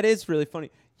 Yeah, that is really funny.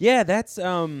 Yeah, that's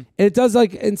It does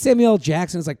like, and Samuel L.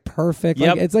 Jackson is like perfect.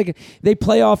 Yep. Like it's like they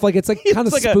play off like it's like kind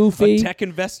of like spoofy. A tech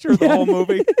investor the whole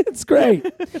movie. It's great.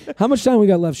 How much time we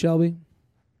got left, Shelby?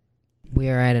 We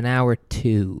are at an hour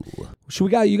 2. You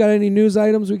got any news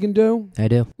items we can do? I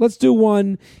do. Let's do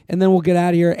one, and then we'll get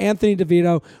out of here. Anthony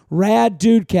DeVito, Rad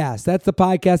Dudecast. That's the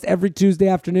podcast every Tuesday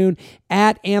afternoon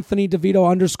at Anthony DeVito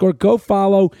 _. Go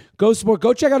follow, go support,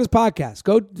 go check out his podcast.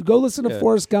 Go listen to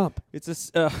Forrest Gump.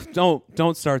 It's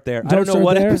don't start there. I Don't don't know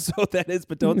what start there? episode that is,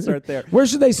 but don't start there. Where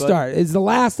should they start? Is the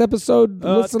last episode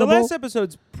listenable? The last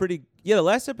episode's pretty. Yeah, the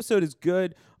last episode is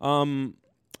good.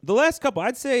 The last couple,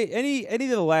 I'd say any of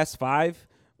the last 5,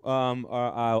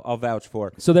 I'll vouch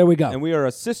for. So there we go. And we are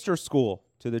a sister school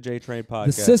to the J Train podcast.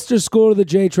 The sister school to the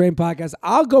J Train podcast.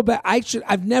 I'll go back.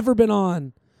 I've never been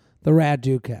on the Rad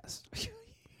Dudecast.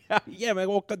 Yeah, man.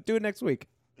 We'll do it next week.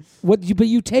 But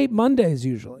you tape Mondays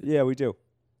usually. Yeah, we do.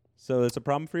 So that's a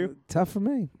problem for you? Tough for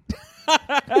me.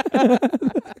 I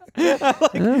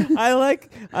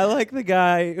like the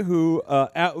guy who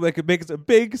makes a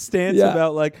big stance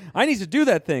about like, I need to do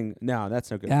that thing. No,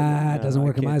 that's no good. It doesn't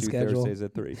work in my schedule. Thursdays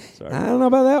at 3. Sorry. I don't know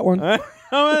about that one. How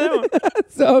about that one?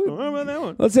 So How about that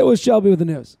one? let's hit with Shelby with the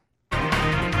news.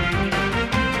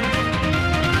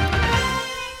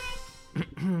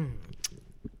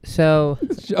 So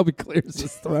Shelby clears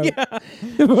his throat.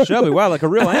 Shelby, wow, like a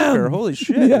real anchor. Holy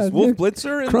shit. Yeah, Is Wolf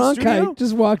Blitzer in the Cronkite studio?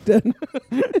 just walked in.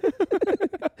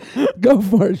 Go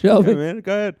for it, Shelby. Yeah, man,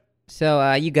 go ahead.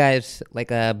 So you guys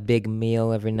like a big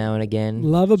meal every now and again.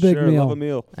 Love a big meal. Love a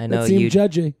meal. I know that seemed you.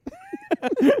 judgy.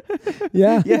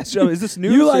 Yeah. Yeah, Shelby, is this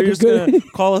news? You or like you're a just good- gonna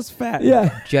call us fat?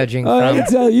 Yeah. Judging Oh, I from can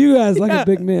tell you guys like a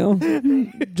big meal.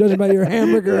 Judging by your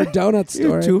hamburger or donut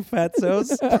You're story. 2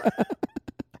 fatzos.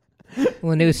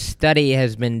 well, a new study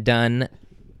has been done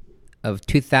of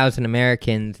 2,000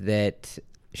 Americans that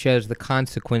shows the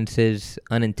consequences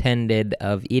unintended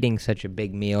of eating such a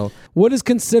big meal. What is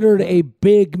considered a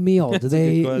big meal? Do That's a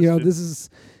they, good this is,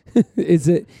 is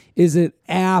it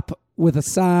app with a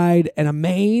side and a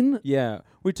main? Yeah.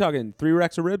 We talking 3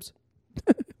 racks of ribs?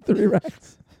 3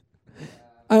 racks.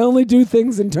 I only do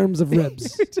things in terms of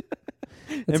ribs.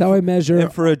 That's how I measure.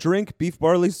 And for a drink, beef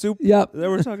barley soup? Yep. That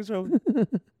we're talking Shelby?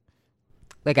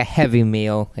 Like a heavy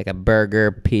meal, like a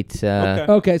burger, pizza.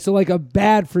 Okay. Okay, so like a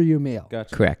bad for you meal.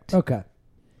 Gotcha. Correct. Okay.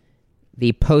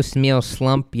 The post-meal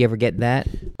slump, you ever get that?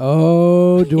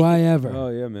 Oh, do I ever? Oh,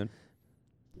 yeah, man.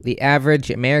 The average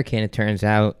American, it turns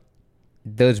out,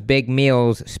 those big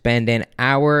meals spend an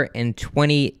hour and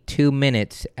 22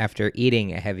 minutes after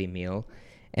eating a heavy meal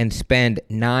and spend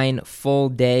 9 full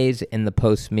days in the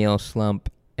post-meal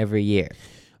slump every year.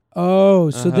 Oh,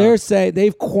 so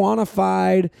they've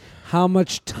quantified how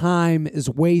much time is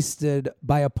wasted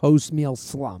by a post-meal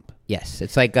slump. Yes,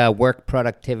 it's like work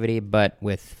productivity, but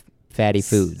with fatty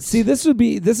foods. See, this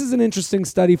is an interesting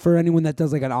study for anyone that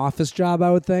does like an office job,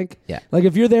 I would think. Yeah. Like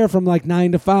if you're there from like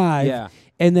 9 to 5,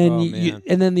 and then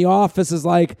and then the office is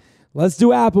like, let's do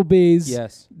Applebee's.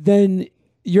 Yes. Then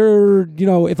you're,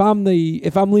 if I'm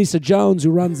Lisa Jones who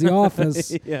runs the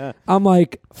office, I'm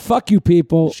like, fuck you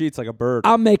people. She eats like a bird.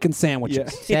 I'm making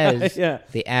sandwiches. It says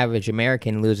the average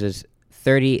American loses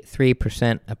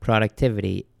 33% of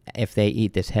productivity if they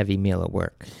eat this heavy meal at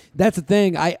work. That's the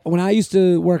thing. When I used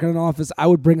to work in an office, I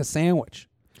would bring a sandwich.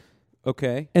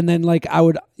 Okay. And then like I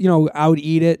would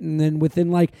eat it, and then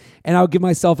within and I would give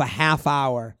myself a half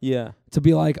hour. Yeah. To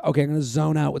be like, okay, I'm going to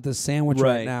zone out with this sandwich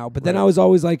right now. But then I was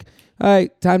always like, all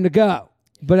right, time to go.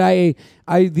 But I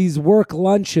these work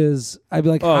lunches, I'd be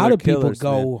like, how do people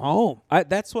go home?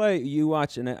 That's why you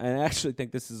watch, and I actually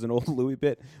think this is an old Louis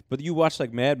bit, but you watch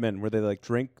like Mad Men where they like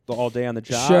drink all day on the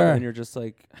job, Sure. and you're just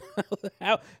like,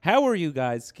 how are you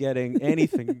guys getting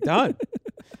anything done?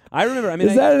 I remember. I mean,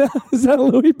 is that a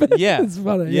Louis bit? Yeah, it's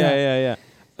funny. Yeah.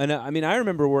 And I mean, I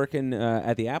remember working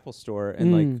at the Apple Store,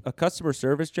 and like a customer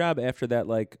service job after that,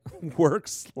 like work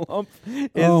slump. Is,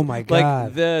 oh my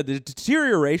God! Like the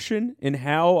deterioration in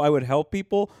how I would help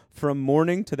people from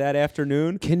morning to that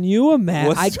afternoon. Can you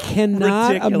imagine? I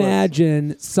cannot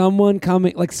imagine someone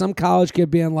coming, like some college kid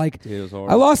being like,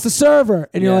 "I lost the server,"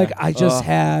 and you're like, "I just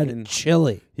had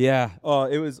chili." Yeah. Oh,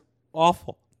 it was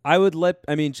awful.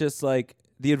 Just like.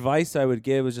 The advice I would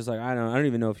give was just like, I don't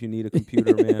even know if you need a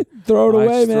computer, man. Throw it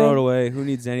away, man. Throw it away. Who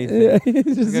needs anything? I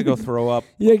gotta go throw up.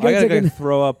 I gotta go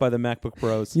throw up by the MacBook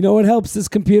Pros. You know what helps this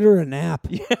computer? A nap.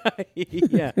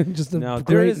 Yeah. Just a there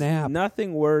great is nap.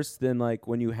 Nothing worse than like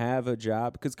when you have a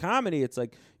job, because comedy, it's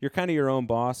like you're kind of your own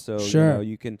boss. So sure.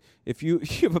 You can, if you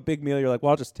have a big meal, you're like, well,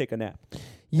 I'll just take a nap.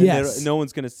 Yes. No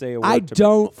one's gonna say a word. I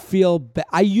don't feel.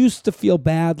 I used to feel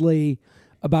badly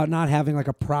about not having like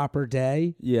a proper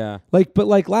day. Yeah. But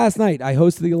last night I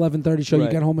hosted the 11:30 show. Right. You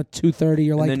get home at 2:30.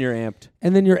 You're like, and then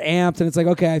you're amped. And it's like,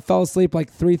 okay, I fell asleep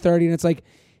like 3:30, and it's like,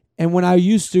 and when I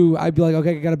used to, I'd be like,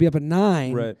 okay, I got to be up at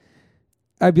 9. Right.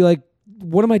 I'd be like,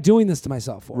 what am I doing this to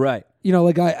myself for? Right.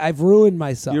 Like I've ruined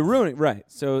myself. You're ruining right.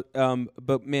 So,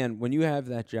 but man, when you have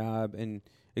that job, and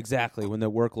exactly when the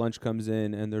work lunch comes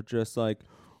in, and they're just like,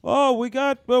 oh, we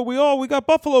got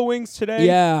buffalo wings today.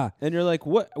 Yeah. And you're like,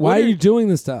 what? Why are you doing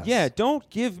this to us? Yeah, don't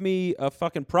give me a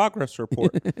fucking progress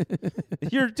report.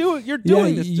 You're doing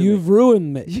this to you've me.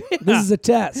 ruined me. Yeah. This is a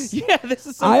test. Yeah, this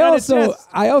is some kind of test.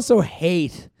 I also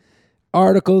hate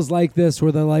articles like this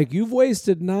where they're like, you've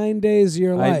wasted 9 days of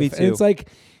your life. Me too. And it's like,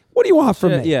 what do you want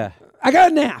from me? Yeah. I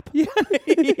got a nap. Yeah.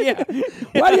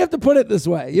 Why do you have to put it this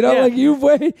way? Like you've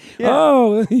waited. Yeah.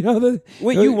 Oh,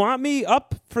 wait, you want me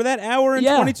up for that hour and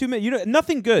 22 minutes?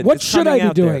 Nothing good. What should I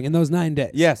be doing in those 9 days?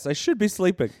 Yes, I should be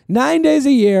sleeping. 9 days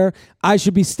a year, I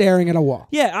should be staring at a wall.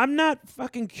 Yeah, I'm not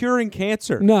fucking curing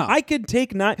cancer. No. I could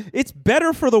take 9. It's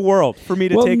better for the world for me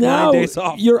to take 9 days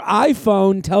off. Your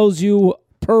iPhone tells you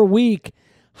per week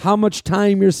how much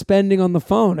time you're spending on the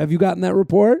phone. Have you gotten that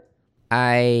report?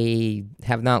 I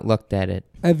have not looked at it.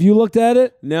 Have you looked at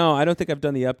it? No, I don't think I've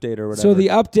done the update or whatever. So the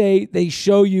update, they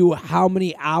show you how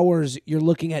many hours you're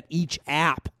looking at each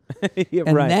app. Yeah,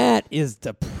 and right. that is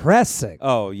depressing.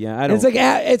 Oh, yeah. I don't.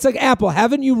 It's like Apple.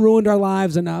 Haven't you ruined our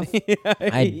lives enough?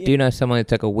 I do know someone who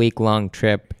took a week-long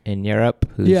trip in Europe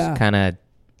who's kind of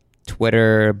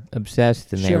Twitter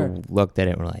obsessed, and they looked at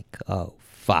it and were like, oh,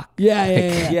 fuck.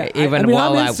 Yeah. Even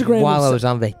while I was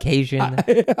on vacation.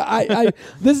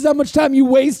 This is how much time you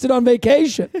wasted on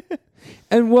vacation.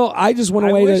 And I just went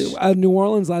away to New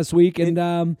Orleans last week,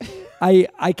 and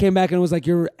I came back and it was like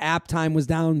your app time was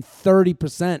down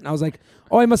 30%. And I was like,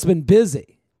 oh, I must have been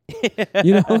busy.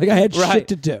 Like I had shit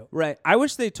to do. Right. I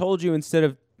wish they told you instead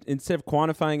of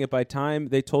quantifying it by time,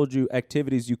 they told you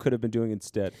activities you could have been doing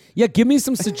instead. Yeah, give me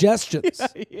some suggestions.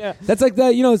 Yeah. That's like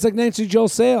that, it's like Nancy Joel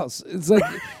Sales. It's like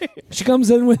she comes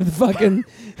in with fucking,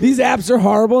 these apps are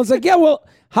horrible. It's like, yeah, well,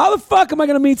 how the fuck am I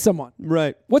going to meet someone?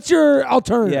 Right. What's your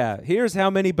alternative? Yeah, here's how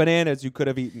many bananas you could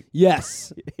have eaten.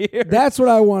 Yes. That's what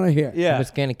I want to hear. Yeah. I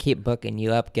was going to keep booking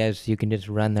you up, guys, so you can just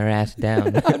run their ass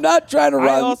down. I'm not trying to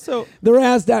run their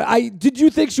ass down. Did you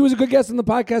think she was a good guest on the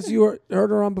podcast you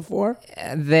heard her on before?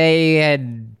 Did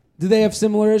they have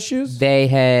similar issues?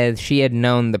 She had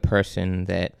known the person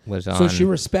that was on. So she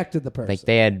respected the person. Like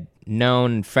they had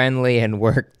known friendly and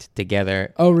worked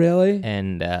together. Oh, really?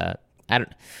 And I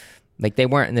don't... Like they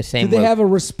weren't in the same. Did they have a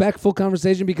respectful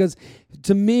conversation? Because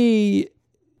to me,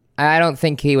 I don't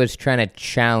think he was trying to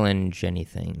challenge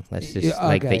anything. Let's just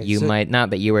like that you might not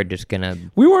that you were just gonna.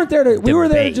 We weren't there to. We were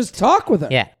there to just talk with her.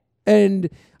 Yeah. And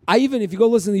I even, if you go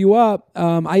listen to You Up,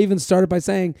 I even started by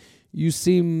saying you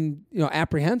seem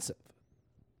apprehensive,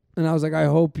 and I was like, I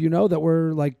hope you know that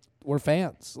we're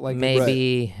fans. Like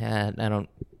maybe I don't.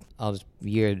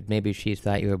 Maybe she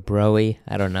thought you were broy.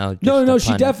 I don't know. No.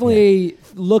 She definitely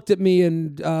looked at me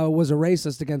and was a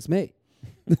racist against me.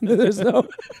 There's no.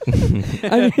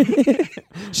 I mean,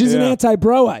 she's an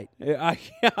anti-broite.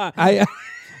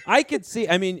 I could see.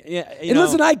 I mean,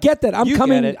 listen, I get that. I'm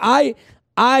coming. Get it.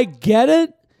 I get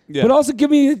it. Yeah. But also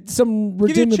give me some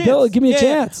redeemability. Give me a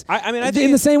chance. I mean, I think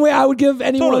in the same way I would give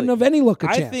anyone of any look a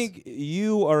chance. I think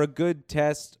you are a good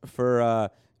test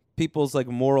for people's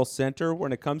moral center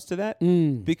when it comes to that,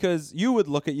 because you would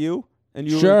look at you and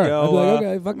you would go, I'd be like,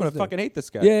 okay, I'm gonna fucking hate this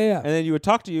guy. Yeah. And then you would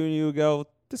talk to you and you would go,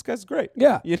 this guy's great.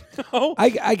 Yeah.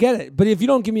 I get it. But if you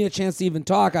don't give me a chance to even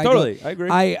talk, I agree.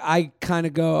 I kind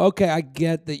of go, okay, I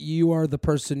get that you are the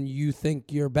person you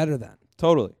think you're better than.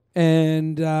 Totally.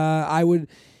 And I would,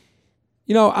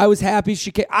 I was happy she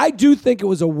came. I do think it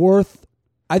was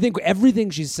I think everything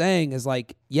she's saying is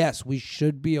yes, we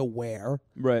should be aware.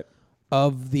 Right.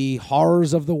 Of the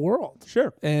horrors of the world.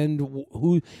 Sure. And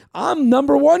I'm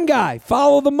number one guy.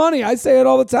 Follow the money. I say it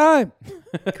all the time.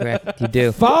 Correct. You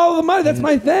do. Follow the money. That's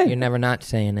my thing. You're never not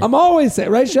saying it. I'm always saying,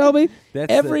 right, Shelby?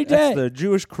 Every day. That's the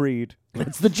Jewish creed.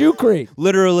 It's the Jew creed.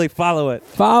 Literally follow it.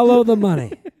 Follow the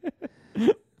money.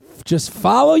 Just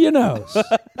follow your nose.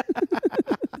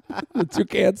 You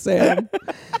can't say it.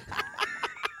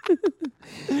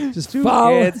 Just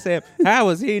follow. Can't say it. How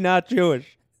is he not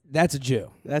Jewish? That's a Jew.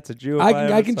 That's a Jew.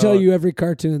 I can tell you every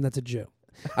cartoon that's a Jew.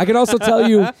 I can also tell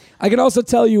you. I can also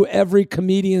tell you every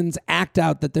comedian's act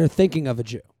out that they're thinking of a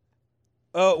Jew.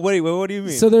 Oh wait, what do you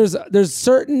mean? So there's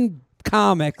certain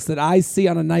comics that I see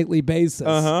on a nightly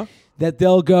basis that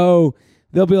they'll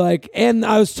be like, and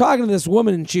I was talking to this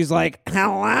woman and she's like,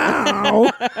 hello.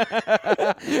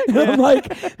 And I'm like,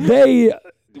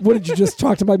 what did you just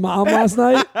talk to my mom last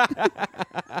night?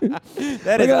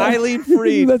 That is Eileen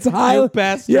Freed. That's you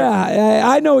bastard. Yeah,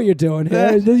 I know what you're doing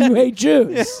here. You hate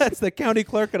Jews. Yeah, that's the county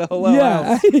clerk at a Hillel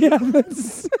house. Yeah.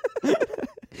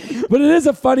 But it is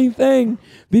a funny thing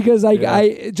because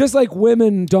I just like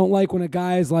women don't like when a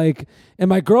guy's like, and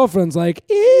my girlfriend's like,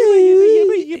 yeah.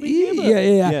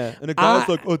 And a guy's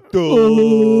like,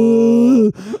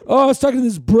 oh, I was talking to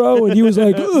this bro and he was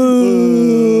like,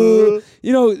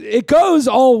 it goes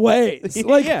all ways.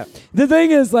 The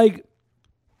thing is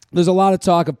there's a lot of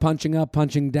talk of punching up,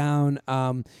 punching down.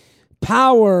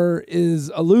 Power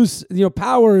is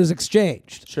power is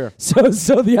exchanged. Sure.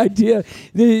 So the idea,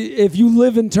 if you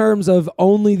live in terms of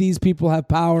only these people have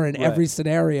power in every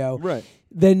scenario, right,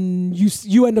 then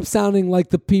you end up sounding like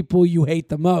the people you hate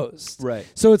the most. Right.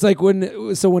 So it's like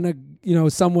when someone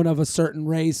of a certain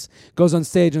race goes on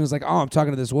stage and is like, oh, I'm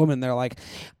talking to this woman. They're like,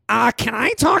 can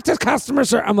I talk to customer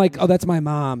service? I'm like, oh, that's my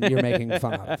mom you're making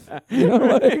fun of.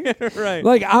 Right.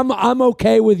 Like I'm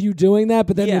okay with you doing that,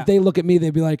 but then if they look at me,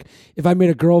 they'd be like, if I made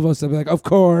a girl voice, they'd be like, of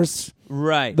course.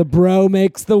 Right. The bro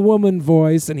makes the woman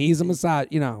voice and he's a massage,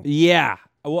 Yeah.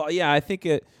 Well, yeah, I think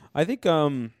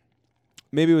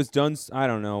maybe it was done. I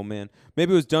don't know, man.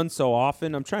 Maybe it was done so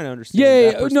often. I'm trying to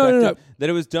understand. No. That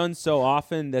it was done so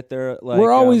often that they're like.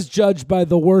 We're always judged by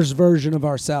the worst version of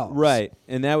ourselves. Right,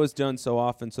 and that was done so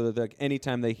often so that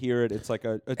anytime they hear it, it's like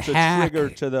a trigger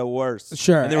to the worst.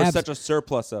 Sure, and there was such a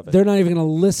surplus of it. They're not even going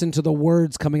to listen to the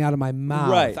words coming out of my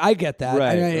mouth. Right, I get that.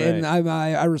 Right, and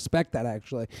I respect that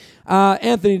actually.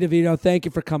 Anthony DeVito, thank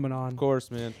you for coming on. Of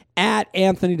course, man. At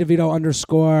Anthony DeVito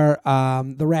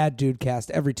 _ the Rad Dude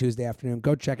Cast every Tuesday afternoon.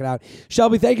 Go check it out.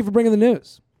 Shelby, thank you for bringing the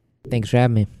news. Thanks for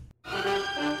having me.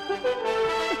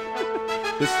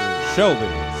 This is Shelby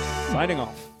signing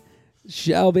off.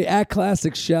 Shelby at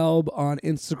Classic Shelb on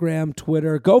Instagram,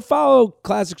 Twitter. Go follow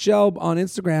Classic Shelb on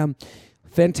Instagram.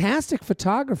 Fantastic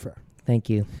photographer. Thank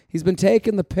you. He's been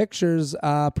taking the pictures,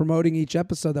 promoting each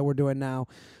episode that we're doing now.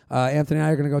 Anthony and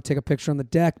I are going to go take a picture on the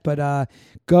deck, but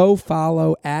go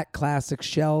follow at Classic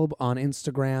Shelb on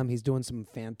Instagram. He's doing some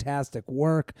fantastic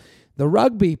work. The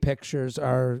rugby pictures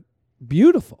are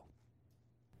beautiful.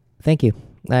 Thank you.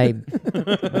 I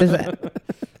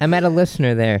met a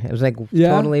listener there. It was like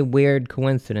totally weird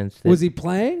coincidence. Was he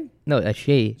playing? No,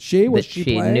 she. She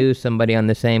playing? Knew somebody on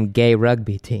the same gay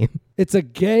rugby team. It's a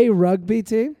gay rugby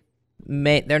team?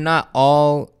 They're not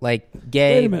all like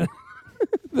gay. Wait a minute.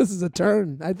 This is a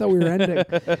turn. I thought we were ending.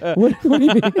 What do you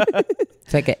mean?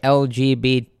 It's like a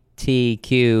LGBT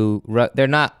They're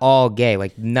not all gay,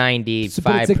 like 95%.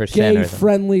 But it's a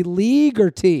gay-friendly league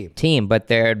or team, but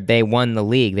they won the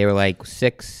league. They were like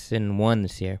 6-1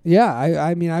 this year. Yeah,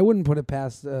 I mean, I wouldn't put it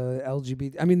past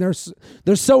LGBT. I mean,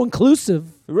 they're so inclusive.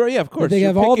 Yeah, of course. They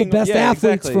have all the best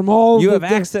athletes from all. You have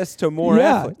access to more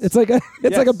athletes. It's like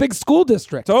a big school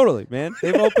district. Totally, man.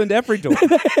 They've opened every door.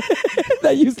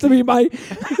 That used to be my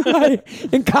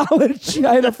in college.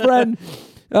 I had a friend.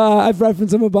 I've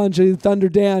referenced him a bunch. Thunder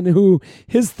Dan, who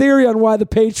his theory on why the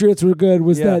Patriots were good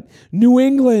was that New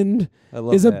England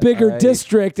is a bigger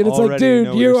district, and it's like,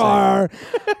 dude, you are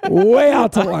way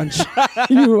out to lunch.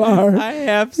 You are. I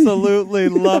absolutely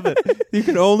love it. You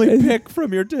can only pick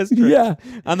from your district.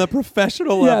 On the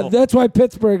professional level. Yeah, that's why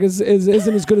Pittsburgh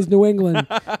isn't as good as New England.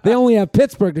 They only have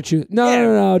Pittsburgh to choose.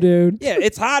 No, dude. Yeah,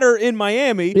 it's hotter in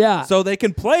Miami. Yeah, so they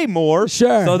can play more.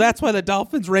 Sure. So that's why the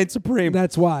Dolphins reign supreme.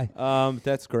 That's why.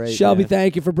 That's great. Shelby,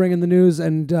 thank you for bringing the news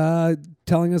and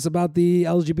telling us about the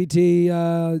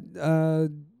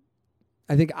LGBT.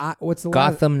 I think what's the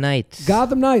Gotham Knights.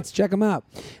 Gotham Knights. Check them out.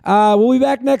 We'll be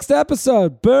back next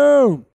episode. Boom.